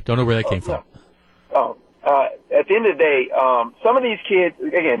 I'm sorry. Don't know where that came from. At the end of the day, some of these kids,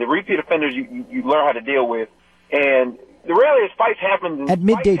 again, the repeat offenders, you learn how to deal with, and the reality is fights happen. At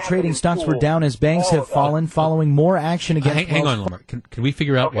midday, trading stocks were down as banks have fallen following more action against. Hang on, Lamar. Can we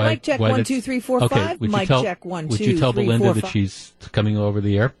figure out why? Mic check why 1 2 3 4 okay, 5. Would Mic you tell, check 1 2 Would you tell 3 Belinda 4 that 5. she's coming over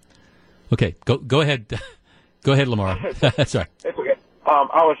the air? Okay, go ahead. Go ahead, Lamar. Sorry. It's okay.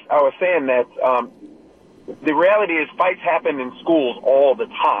 I was saying that the reality is fights happen in schools all the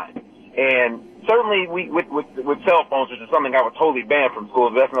time, and certainly with cell phones, which is something I would totally ban from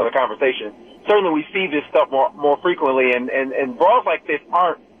schools. But that's another conversation. Certainly, we see this stuff more frequently, and brawls like this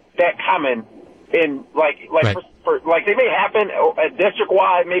aren't that common. In like they may happen at district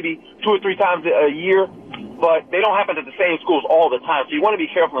wide, maybe 2 or 3 times a year, but they don't happen at the same schools all the time. So you want to be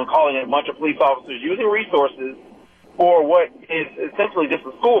careful in calling in a bunch of police officers using resources for what is essentially just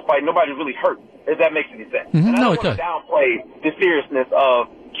a school fight. Nobody's really hurt, if that makes any sense. Mm-hmm. And I No, don't it want does. to downplay the seriousness of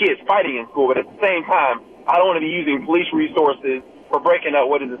kids fighting in school, but at the same time, I don't want to be using police resources for breaking up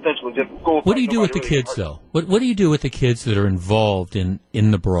what is essentially just a school fight. What do you do with the kids, though? What do you do with the kids that are involved in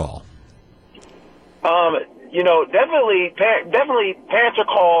the brawl? definitely parents are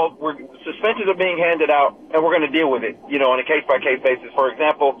called. Suspensions are being handed out, and we're going to deal with it, on a case-by-case basis. For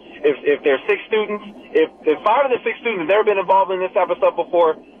example, if there's 6 students, if 5 of the 6 students have never been involved in this type of stuff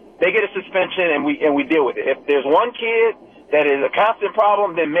before, they get a suspension, and we deal with it. If there's one kid that is a constant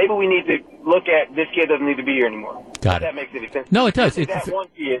problem, then maybe we need to look at this kid doesn't need to be here anymore. Got if it. That makes any sense. No, it does. It's that one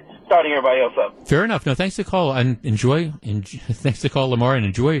kid starting everybody else up. Fair enough. No, thanks to call and thanks to call Lamar and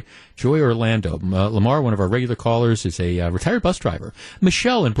enjoy Orlando. Lamar, one of our regular callers, is a retired bus driver.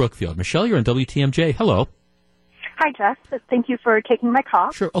 Michelle in Brookfield. Michelle, you're on WTMJ. Hello. Hi, Jeff. Thank you for taking my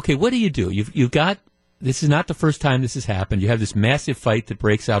call. Sure. Okay, what do? You've got, this is not the first time this has happened. You have this massive fight that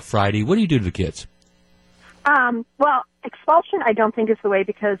breaks out Friday. What do you do to the kids? Well, expulsion I don't think is the way,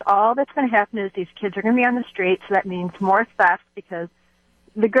 because all that's going to happen is these kids are going to be on the street, so that means more theft, because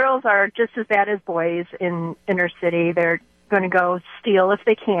the girls are just as bad as boys in inner city. They're going to go steal if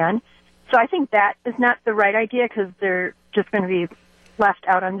they can. So I think that is not the right idea, because they're just going to be left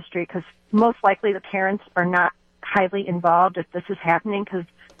out on the street, because most likely the parents are not highly involved if this is happening, because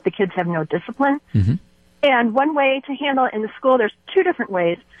the kids have no discipline. Mm-hmm. And one way to handle it in the school, there's 2 different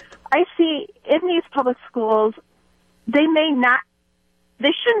ways. I see in these public schools, they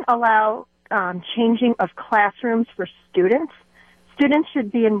shouldn't allow changing of classrooms for students. Students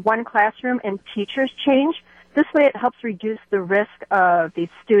should be in one classroom and teachers change. This way it helps reduce the risk of these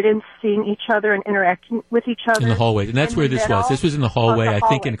students seeing each other and interacting with each other. In the hallway. And that's where this was. This was in the hallway, I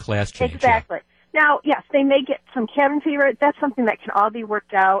think, in a class change. Exactly. Yeah. Now, yes, they may get some cabin fever. That's something that can all be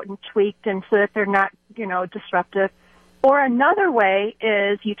worked out and tweaked, and so that they're not, disruptive. Or another way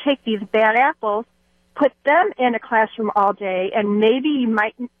is you take these bad apples, put them in a classroom all day, and maybe you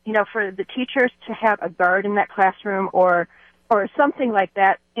might, for the teachers to have a guard in that classroom or something like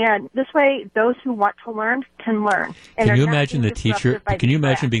that. And this way, those who want to learn can learn. And can you imagine the teacher? Can you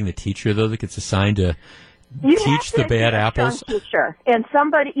imagine being the teacher, though, that gets assigned to teach the bad apples? Teacher and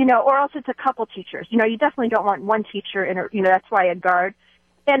somebody, or else it's a couple teachers. You definitely don't want one teacher, and that's why a guard.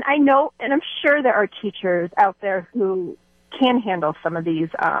 And I know, and I'm sure there are teachers out there who can handle some of these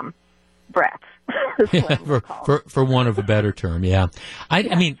brats. Yeah, for want of a better term, yeah. I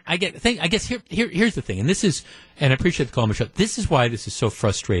guess here's the thing, and I appreciate the call, Michelle. This is why this is so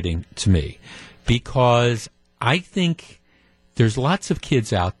frustrating to me, because I think there's lots of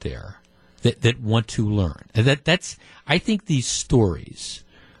kids out there that want to learn, and I think these stories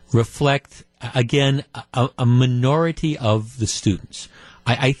reflect, again, a minority of the students.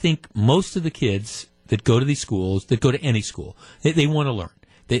 I think most of the kids that go to these schools, that go to any school, they want to learn.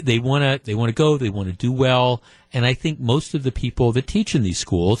 They want to go. They want to do well. And I think most of the people that teach in these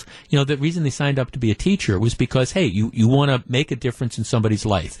schools, the reason they signed up to be a teacher was because, hey, you want to make a difference in somebody's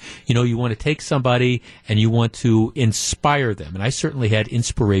life. You want to take somebody and you want to inspire them. And I certainly had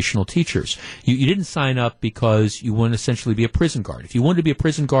inspirational teachers. You didn't sign up because you want to essentially be a prison guard. If you wanted to be a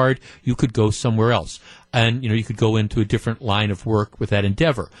prison guard, you could go somewhere else. And, you could go into a different line of work with that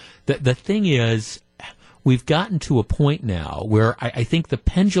endeavor. The thing is, we've gotten to a point now where I think the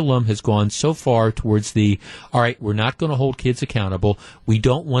pendulum has gone so far towards all right, we're not going to hold kids accountable. We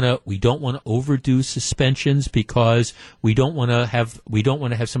don't want to overdo suspensions, because we don't want to have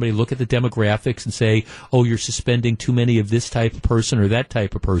somebody look at the demographics and say, oh, you're suspending too many of this type of person or that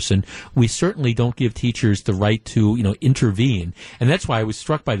type of person. We certainly don't give teachers the right to, intervene. And that's why I was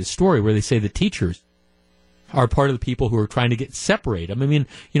struck by the story where they say the teachers are part of the people who are trying to separate them. I mean,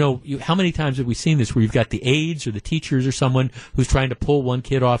 how many times have we seen this where you've got the aides or the teachers or someone who's trying to pull one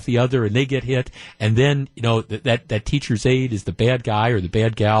kid off the other and they get hit, and then, that teacher's aide is the bad guy or the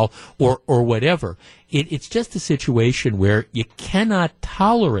bad gal or whatever. It's just a situation where you cannot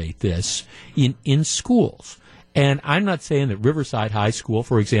tolerate this in schools. And I'm not saying that Riverside High School,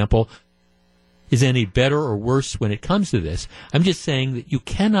 for example, is any better or worse when it comes to this. I'm just saying that you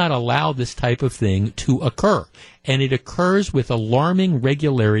cannot allow this type of thing to occur. And it occurs with alarming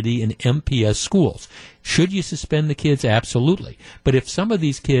regularity in MPS schools. Should you suspend the kids? Absolutely. But if some of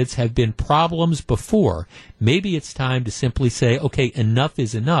these kids have been problems before, maybe it's time to simply say, okay, enough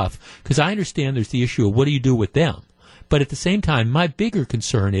is enough. Because I understand there's the issue of what do you do with them? But at the same time, my bigger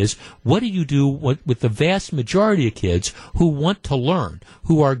concern is, what do you do with the vast majority of kids who want to learn,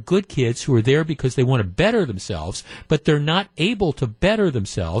 who are good kids, who are there because they want to better themselves, but they're not able to better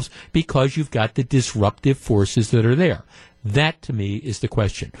themselves because you've got the disruptive forces that are there? That, to me, is the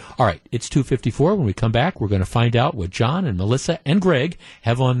question. All right, it's 2:54. When we come back, we're going to find out what John and Melissa and Greg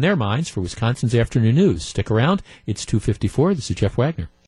have on their minds for Wisconsin's Afternoon News. Stick around. It's 2:54. This is Jeff Wagner.